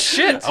creepy as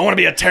shit. I want to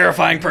be a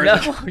terrifying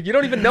person. No, you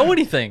don't even know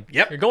anything.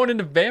 Yep. You're going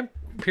into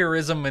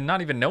vampirism and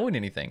not even knowing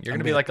anything. You're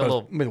gonna be like a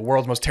little. I'm the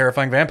world's most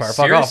terrifying vampire.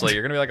 Fuck Seriously, off.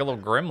 you're gonna be like a little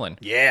gremlin.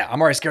 Yeah,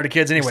 I'm already scared of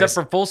kids anyways. Except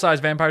for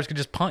full-size vampires could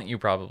just punt you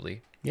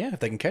probably. Yeah,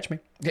 if they can catch me.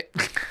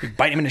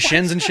 Bite him in the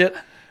shins and shit.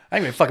 I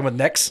ain't gonna fuck him with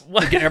necks.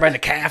 Getting everybody in the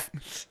calf.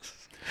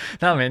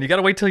 No, man, you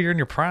gotta wait till you're in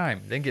your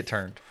prime, then get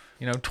turned.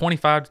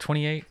 25 to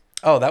 28.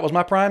 Oh, that was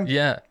my prime?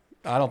 Yeah.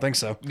 I don't think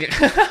so.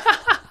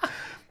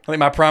 I think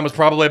my prime was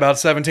probably about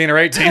 17 or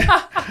 18.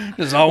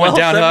 Just all went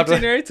downhill after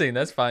 17 or 18,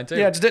 that's fine too.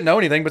 Yeah, I just didn't know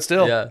anything, but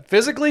still. Yeah.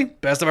 Physically,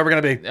 best I'm ever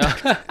going to be.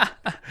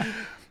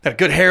 Had a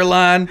good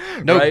hairline,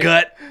 no Right?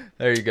 gut.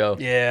 There you go.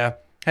 Yeah.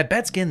 Had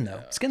bad skin,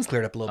 though. Skin's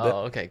cleared up a little bit. Oh,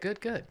 okay, good.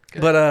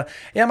 But,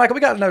 yeah, Michael,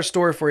 we got another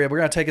story for you. We're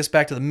going to take us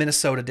back to the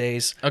Minnesota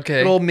days.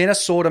 Okay. Good old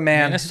Minnesota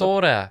man.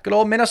 Minnesota. Good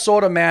old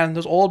Minnesota man.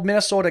 Those old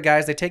Minnesota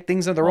guys, they take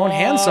things into their own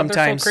hands They're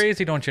sometimes. so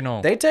crazy, don't you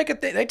know? They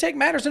take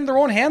matters into their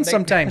own hands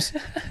sometimes.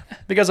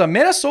 Because a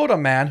Minnesota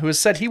man who has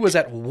said he was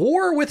at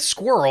war with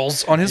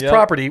squirrels on his Yep.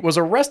 property was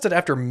arrested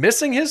after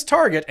missing his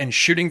target and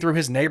shooting through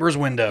his neighbor's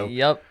window.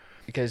 Yep.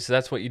 Because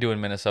that's what you do in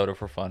Minnesota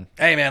for fun,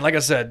 Hey, man, like I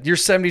said, you're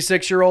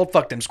 76-year-old.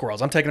 Fuck them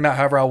squirrels. I'm taking them out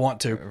however I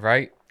want to.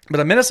 right? But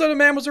a Minnesota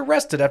man was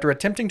arrested after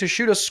attempting to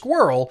shoot a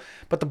squirrel,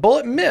 but the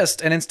bullet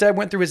missed and instead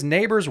went through his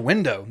neighbor's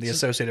window, the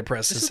Associated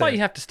Press This has is why said. you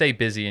have to stay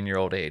busy in your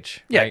old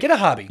age. Yeah, right? get a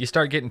hobby. You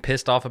start getting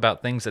pissed off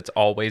about things that's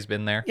always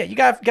been there. Yeah, you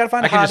got to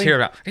find a I can hobby. just hear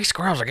about these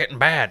squirrels are getting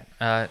bad.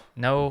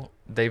 No,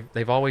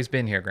 they've always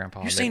been here,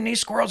 Grandpa. You've seen these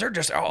squirrels? They're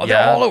just they're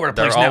Yeah, all over the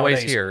place they're always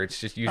nowadays. here. It's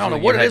just usually I don't know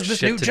you what it have is, this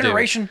shit new to do.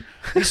 generation.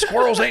 These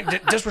squirrels ain't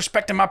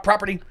disrespecting my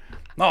property.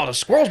 No, the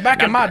squirrels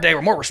back in my day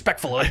were more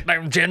respectful. Look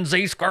Them Gen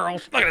Z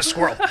squirrels. at this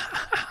squirrel.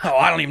 Oh,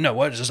 I don't even know.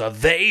 What is this, a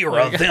they or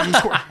a them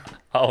squirrel?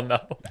 Oh no.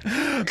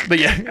 But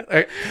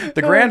yeah,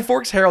 the Grand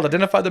Forks Herald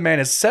identified the man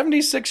as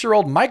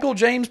 76-year-old Michael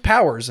James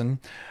Powers, and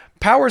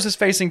Powers is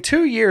facing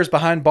 2 years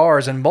behind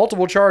bars and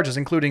multiple charges,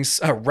 including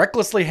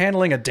recklessly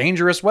handling a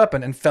dangerous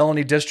weapon and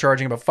felony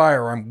discharging of a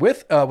firearm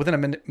within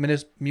a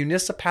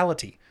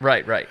municipality.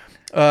 Right.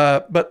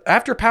 But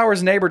after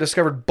Powers' neighbor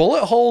discovered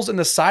bullet holes in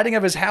the siding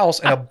of his house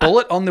and a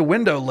bullet on the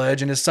window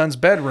ledge in his son's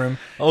bedroom,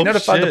 he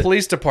notified the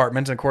police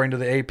department, according to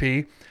the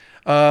AP.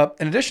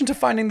 In addition to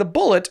finding the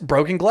bullet,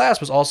 broken glass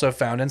was also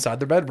found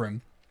inside their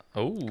bedroom.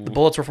 Oh. The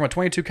bullets were from a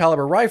 .22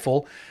 caliber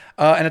rifle,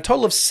 and a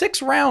total of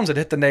 6 rounds had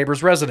hit the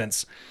neighbor's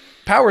residence.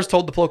 Powers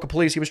told the local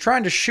police he was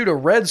trying to shoot a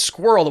red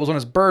squirrel that was on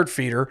his bird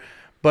feeder,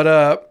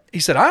 but he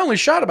said, I only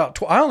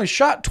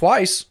shot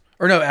twice.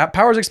 Or no,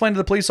 Powers explained to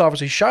the police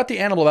officer he shot the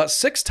animal about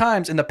 6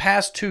 times in the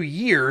past 2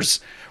 years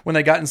when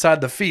they got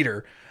inside the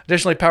feeder.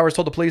 Additionally, Powers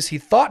told the police he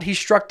thought he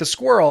struck the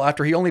squirrel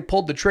after he only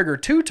pulled the trigger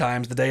 2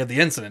 times the day of the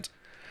incident.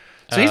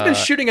 So he's been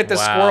shooting at this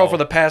squirrel for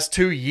the past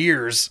 2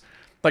 years,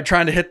 like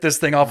trying to hit this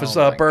thing off his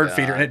bird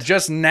feeder, and it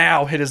just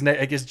now hit his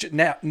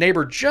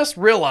neighbor. Just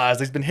realized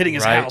he's been hitting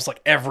his house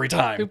like every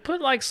time. You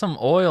put like some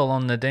oil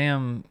on the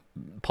damn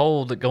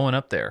pole that going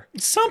up there.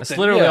 Something. That's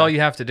literally all you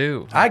have to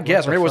do. I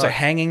guess. Maybe it was a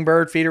hanging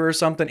bird feeder or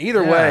something.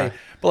 Either way,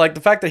 but like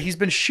the fact that he's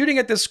been shooting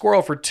at this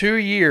squirrel for 2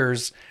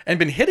 years and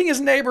been hitting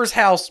his neighbor's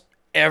house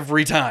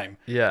every time.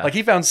 Yeah. Like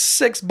he found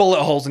 6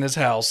 bullet holes in his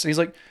house. And he's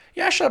like,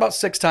 yeah, I shot about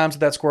 6 times at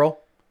that squirrel.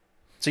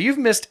 So you've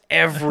missed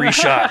every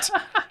shot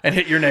and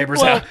hit your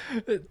neighbor's house.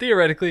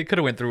 Theoretically, it could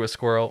have went through a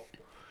squirrel.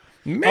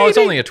 Maybe. Oh, it's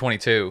only a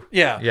 22.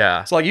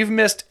 Yeah. So like you've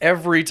missed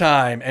every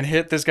time and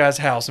hit this guy's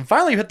house. And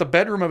finally you hit the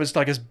bedroom of his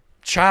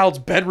child's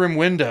bedroom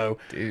window.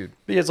 Dude.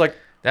 It's like,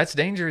 that's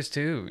dangerous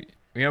too.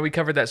 You know, we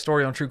covered that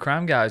story on True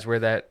Crime Guys where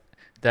that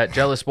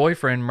jealous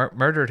boyfriend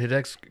murdered his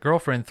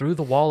ex-girlfriend through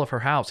the wall of her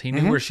house. He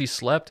knew where she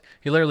slept.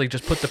 He literally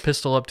just put the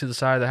pistol up to the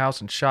side of the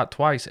house and shot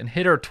twice and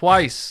hit her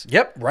twice.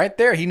 Yep, right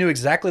there. He knew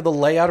exactly the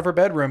layout of her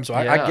bedroom, so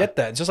I get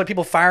that. It's just like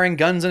people firing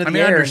guns into the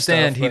air. I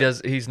understand and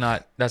stuff, he's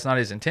not, that's not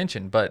his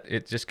intention, but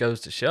it just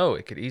goes to show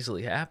it could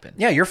easily happen.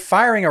 Yeah, you're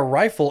firing a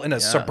rifle in a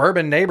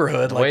suburban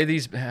neighborhood. The way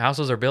these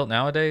houses are built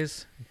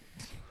nowadays.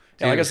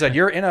 Yeah, like I said,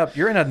 you're in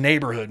a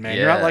neighborhood, man.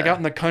 You're not like out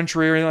in the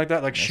country or anything like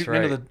that, like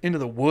shooting into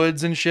the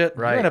woods and shit.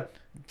 Right. You're in a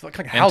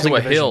housing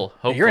division. Hill,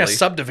 hopefully. You're in a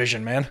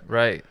subdivision, man.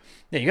 Right.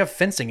 Yeah, you have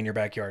fencing in your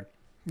backyard.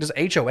 There's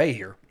HOA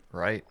here.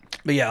 Right.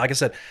 But yeah, like I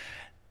said,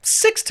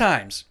 6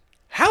 times.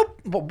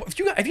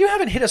 If you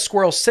haven't hit a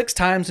squirrel 6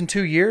 times in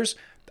 2 years,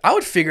 I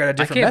would figure out a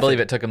different I can't method. believe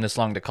it took him this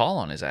long to call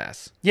on his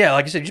ass. Yeah,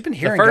 like you said, you've been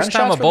hearing the first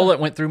gunshots time a from bullet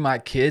went through my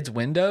kid's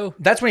window.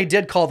 That's when he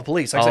did call the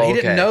police. Like I said, he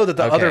didn't know that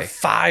the other Okay.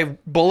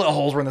 5 bullet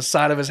holes were in the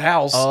side of his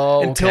house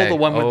until the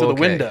one went through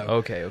the window.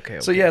 Okay.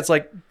 So yeah, it's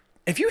like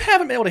if you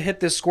haven't been able to hit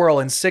this squirrel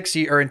in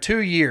 2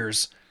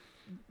 years,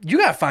 you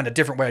gotta find a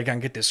different way to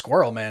get this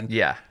squirrel, man.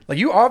 Yeah. Like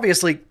you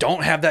obviously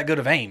don't have that good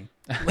of aim.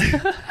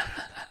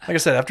 Like I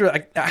said, after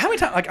how many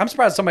times? Like I'm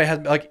surprised somebody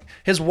has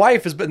his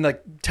wife has been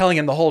telling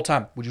him the whole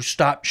time, "Would you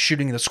stop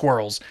shooting the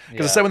squirrels?"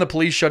 Because I said when the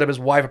police showed up, his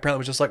wife apparently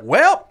was just like,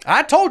 "Well,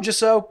 I told you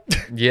so."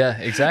 Yeah,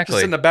 exactly.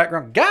 Just in the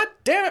background, God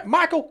damn it,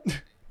 Michael.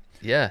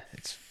 Yeah,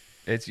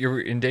 it's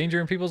you're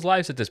endangering people's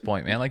lives at this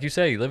point, man. Like you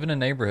say, you live in a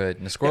neighborhood,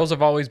 and the squirrels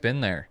have always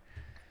been there.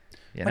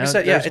 You know, I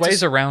said, there's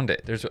ways around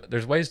it.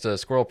 There's ways to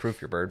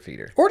squirrel-proof your bird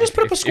feeder, or just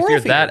put up a squirrel if you're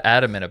feeder. that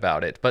adamant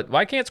about it. But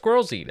why can't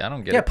squirrels eat? I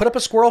don't get it. Yeah, put up a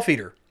squirrel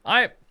feeder.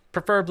 I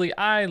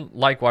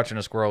like watching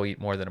a squirrel eat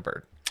more than a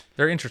bird.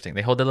 They're interesting.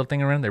 They hold that little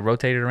thing around. They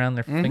rotate it around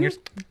their fingers.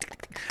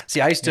 See,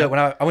 I used to when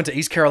I went to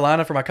East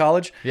Carolina for my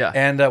college. Yeah.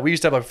 And we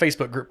used to have a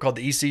Facebook group called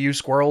the ECU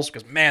Squirrels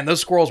because man, those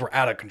squirrels were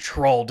out of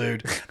control,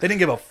 dude. They didn't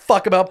give a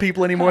fuck about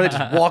people anymore. They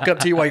just walk up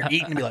to you while you're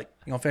eating and be like,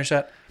 "You gonna finish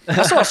that?"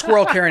 I saw a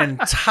squirrel carrying an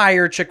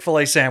entire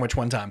Chick-fil-A sandwich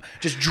one time,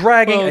 just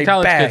dragging a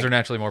college bag. kids are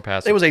naturally more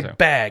passive. It was a so.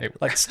 bag,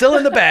 still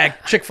in the bag,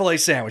 Chick-fil-A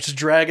sandwich, just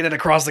dragging it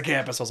across the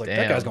campus. I was like,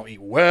 that guy's gonna eat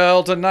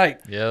well tonight.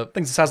 Yep.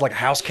 Things the size like a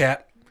house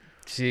cat.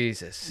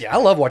 Jesus. Yeah, I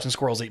love watching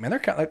squirrels eat, man. They're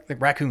kind of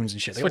like raccoons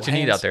and shit. That's what you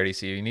need out there,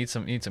 DCU. You need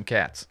some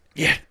cats.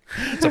 Yeah,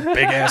 it's a big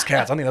ass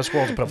cats. I think those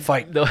squirrels will put a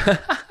fight.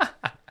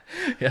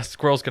 Yeah,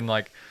 squirrels can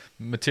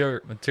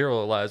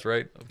materialize,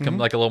 right? Become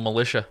like a little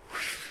militia.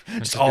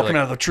 Just all coming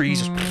out of the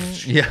trees.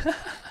 Just, Yeah.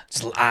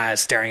 just little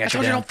eyes staring at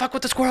you. You don't fuck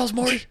with the squirrels,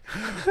 Morty.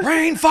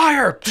 Rain,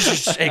 fire.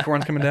 Just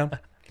acorns coming down.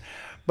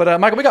 But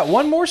Michael, we got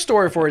one more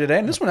story for you today,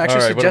 and this one actually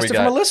All right, what do we suggested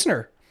from a got?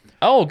 listener.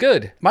 Oh,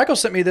 good. Michael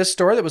sent me this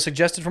story that was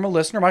suggested from a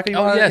listener. Michael, you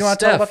Oh, want yes, to tell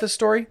Steph. about this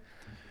story?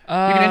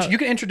 You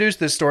can introduce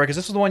this story because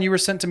this is the one you were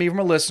sent to me from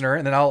a listener,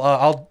 and then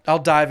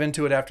I'll dive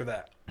into it after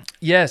that.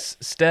 Yes,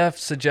 Steph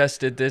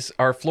suggested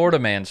our Florida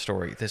man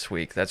story this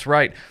week. That's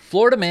right.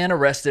 Florida man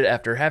arrested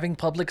after having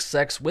public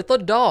sex with a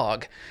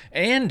dog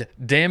and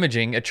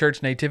damaging a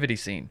church nativity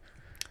scene.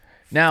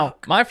 Now,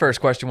 my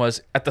first question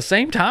was, at the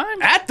same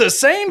time? At the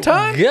same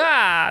time,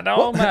 God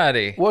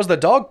almighty. was the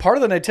dog part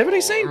of the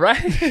nativity scene?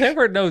 Right? There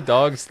were no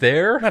dogs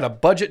there. I had a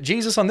budget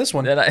Jesus on this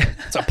one. That I...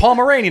 It's a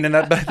Pomeranian in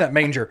that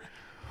manger.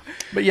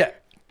 But yeah,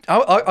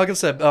 Like I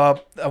said,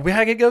 we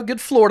had a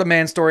good Florida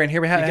man story in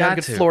here. We haven't had a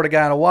good Florida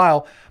guy in a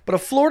while. But a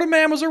Florida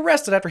man was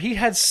arrested after he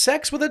had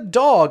sex with a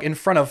dog in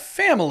front of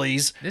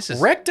families,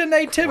 wrecked a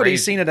nativity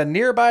scene at a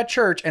nearby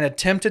church, and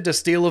attempted to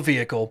steal a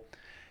vehicle.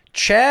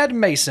 Chad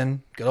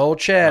Mason, good old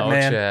Chad,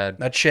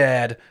 man.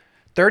 Chad.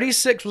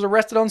 36 was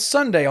arrested on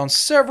Sunday on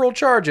several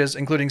charges,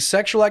 including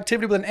sexual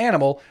activity with an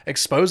animal,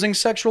 exposing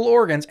sexual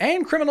organs,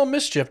 and criminal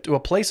mischief to a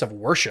place of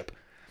worship.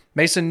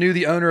 Mason knew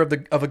the owner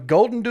of a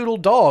golden doodle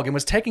dog and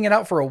was taking it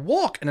out for a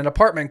walk in an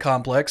apartment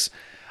complex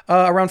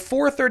around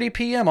 4:30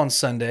 p.m. on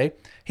Sunday.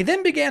 He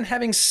then began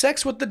having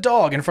sex with the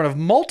dog in front of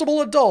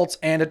multiple adults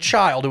and a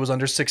child who was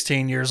under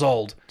 16 years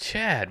old.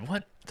 Chad,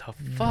 what the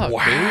fuck,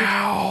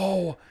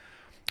 wow. Dude?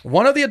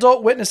 One of the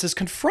adult witnesses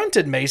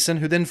confronted Mason,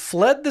 who then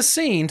fled the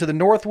scene to the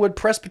Northwood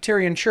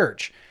Presbyterian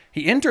Church.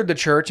 He entered the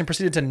church and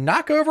proceeded to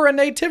knock over a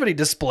nativity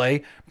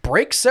display,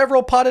 break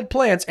several potted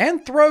plants,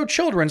 and throw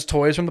children's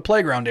toys from the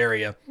playground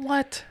area.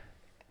 What?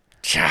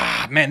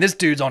 Man, this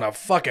dude's on a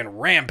fucking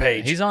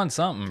rampage. He's on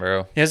something,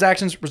 bro. His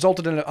actions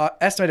resulted in an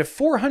estimated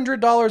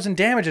 $400 in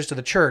damages to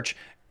the church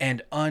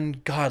and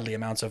ungodly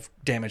amounts of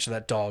damage to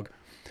that dog.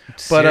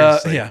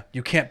 But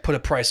you can't put a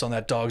price on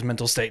that dog's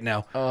mental state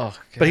now. Oh, God.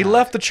 But he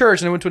left the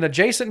church and went to an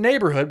adjacent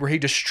neighborhood where he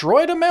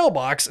destroyed a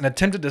mailbox and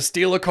attempted to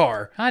steal a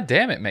car. God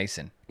damn it,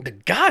 Mason.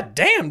 God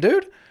damn,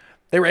 dude.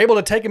 They were able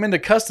to take him into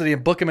custody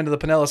and book him into the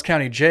Pinellas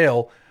County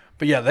Jail.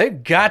 But yeah,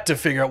 they've got to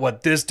figure out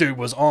what this dude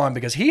was on,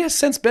 because he has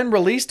since been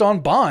released on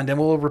bond and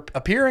will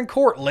appear in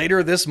court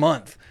later this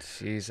month.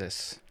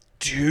 Jesus.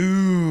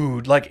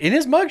 Dude, like in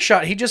his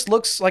mugshot, he just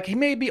looks like he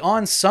may be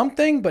on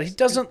something, but he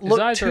doesn't look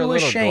eyes too are a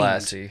little ashamed.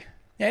 Glassy.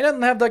 Yeah, he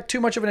doesn't have like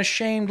too much of an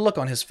ashamed look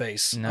on his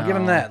face. No. I'll give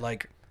him that.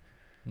 Like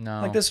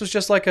this was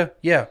just like a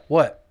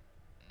what?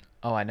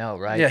 Oh, I know,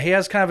 right? Yeah, he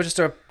has kind of just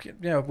a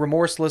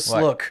remorseless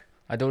look.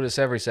 I do this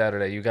every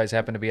Saturday. You guys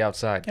happen to be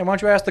outside. Yeah, why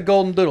don't you ask the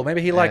Golden Doodle?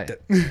 Maybe he liked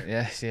it.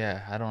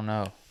 Yeah, I don't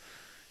know.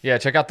 Yeah,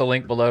 check out the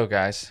link below,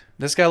 guys.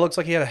 This guy looks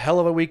like he had a hell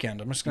of a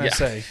weekend. I'm just gonna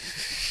say.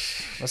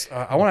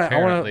 I want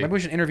to. Maybe we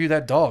should interview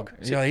that dog.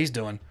 See how he's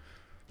doing.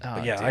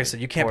 But yeah, dude, like I said,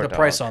 you can't put a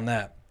price on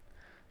that.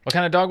 What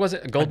kind of dog was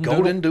it? A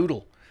golden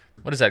doodle.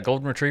 What is that?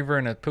 Golden retriever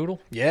and a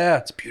poodle? Yeah,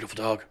 it's a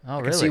beautiful dog.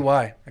 Oh, really?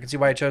 I can see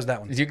why he chose that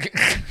one.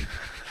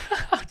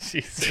 Oh,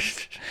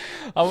 Jesus.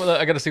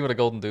 I got to see what a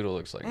golden doodle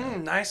looks like.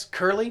 Nice,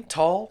 curly,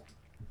 tall,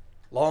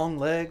 long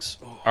legs.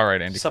 Ooh, all right,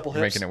 Andy. Supple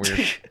hips. You're making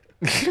it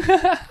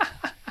weird.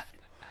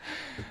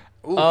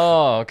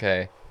 Oh,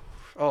 okay.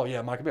 Oh,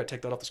 yeah, Mike, I better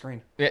take that off the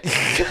screen. Yeah.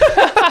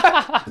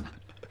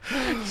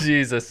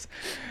 Jesus.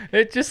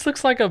 It just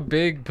looks like a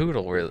big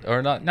poodle,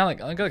 or not like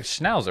a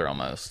schnauzer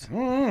almost.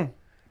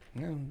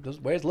 Yeah, those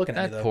ways looking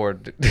at me, though.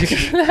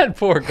 That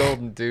poor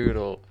golden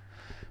doodle.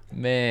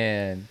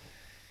 Man.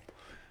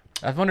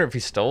 I wonder if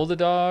he stole the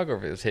dog, or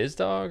if it was his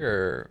dog,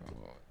 or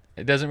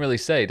it doesn't really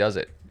say, does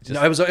it?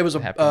 No, it was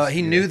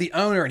he knew the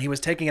owner and he was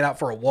taking it out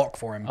for a walk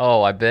for him.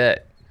 Oh, I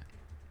bet.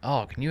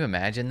 Oh, can you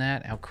imagine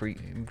that? How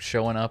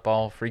showing up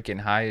all freaking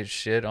high as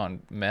shit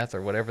on meth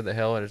or whatever the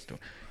hell it is doing.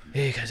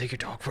 Hey, can I take your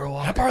dog for a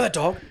walk? Can I borrow that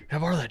dog? Can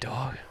I borrow that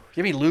dog?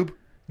 Give me lube.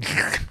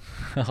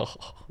 Oh.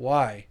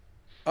 Why?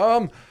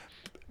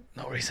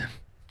 No reason.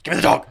 Give me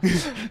the dog.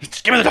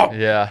 Just give me the dog.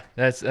 Yeah,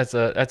 it's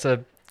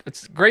a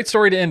great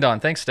story to end on.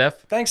 Thanks, Steph.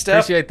 Thanks,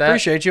 Steph. Appreciate that.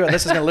 Appreciate you.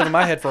 This is gonna live in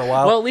my head for a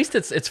while. Well, at least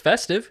it's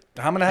festive.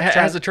 I'm gonna have it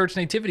has a church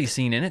nativity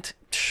scene in it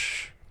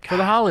for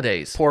the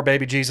holidays. Poor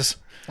baby Jesus.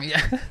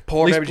 Yeah.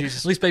 Poor baby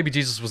Jesus. At least baby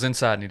Jesus was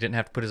inside and he didn't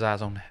have to put his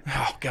eyes on that.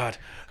 Oh God.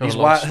 He's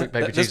sweet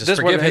baby Jesus.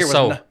 Forgive his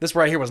soul. This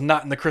right here was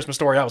not in the Christmas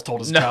story I was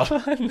told as a child.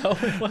 No,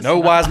 it was no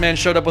not. Wise man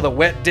showed up with a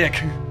wet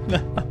dick.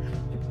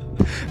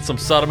 Some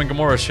Sodom and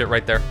Gomorrah shit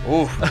right there.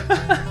 Ooh.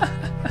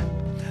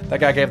 They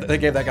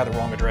gave that guy the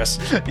wrong address.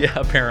 Yeah,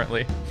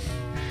 apparently.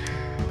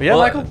 But yeah,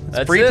 Michael,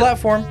 it's free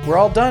platform. We're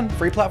all done.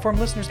 Free platform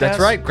listeners, guys. That's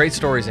right. Great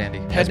stories, Andy.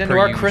 Heading into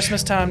our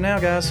Christmas time now,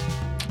 guys.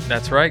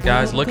 That's right,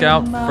 guys. Look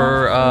out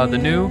for the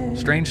new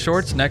Strange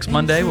Shorts next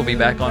Monday. We'll be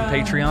back on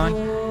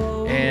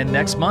Patreon. And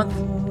next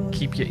month,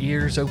 keep your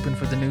ears open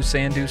for the new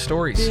Sandu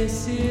stories.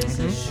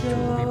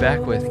 We'll be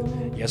back with.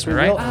 Yes, we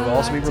will. We'll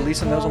also be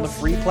releasing those on the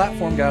free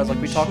platform, guys.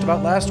 Like we talked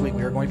about last week,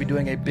 we are going to be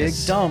doing a big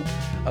dump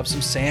of some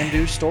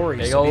Sandu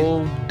stories. Big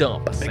old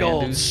dump. Big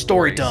old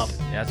story dump.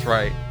 That's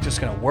right.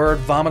 Just going to word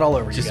vomit all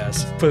over you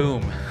guys.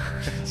 Boom.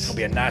 It'll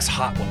be a nice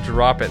hot one.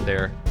 Drop it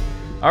there.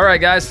 All right,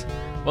 guys.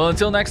 Well,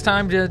 until next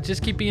time,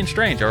 just keep being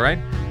strange, all right?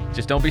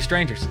 Just don't be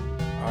strangers.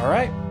 All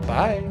right.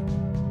 Bye.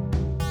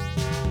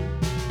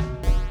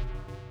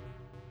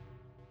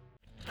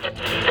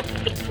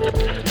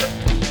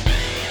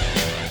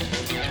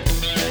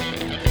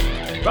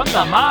 From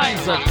the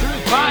minds of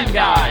true crime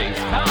guys,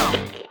 come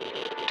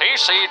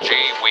TCG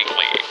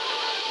Weekly.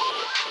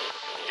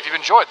 If you've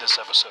enjoyed this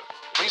episode,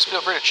 please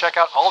feel free to check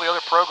out all the other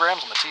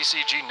programs on the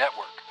TCG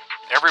network.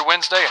 Every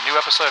Wednesday, a new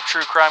episode of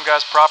True Crime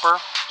Guys proper,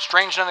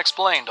 Strange and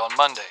Unexplained on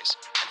Mondays,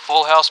 and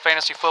Full House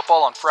Fantasy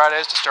Football on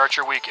Fridays to start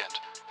your weekend.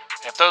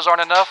 And if those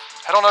aren't enough,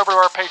 head on over to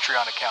our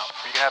Patreon account,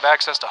 where you can have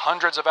access to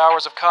hundreds of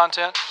hours of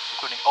content,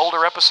 including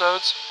older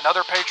episodes and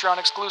other Patreon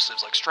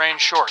exclusives like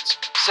Strange Shorts,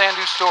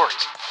 Sandu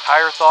Stories,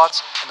 Higher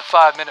Thoughts, and the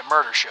 5-Minute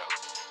Murder Show.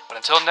 But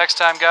until next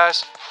time,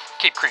 guys,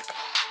 keep creeping.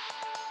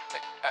 Hey,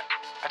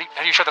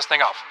 how do you shut this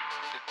thing off?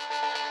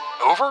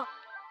 Over?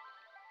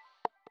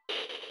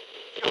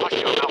 You hush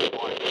your mouth,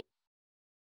 boy.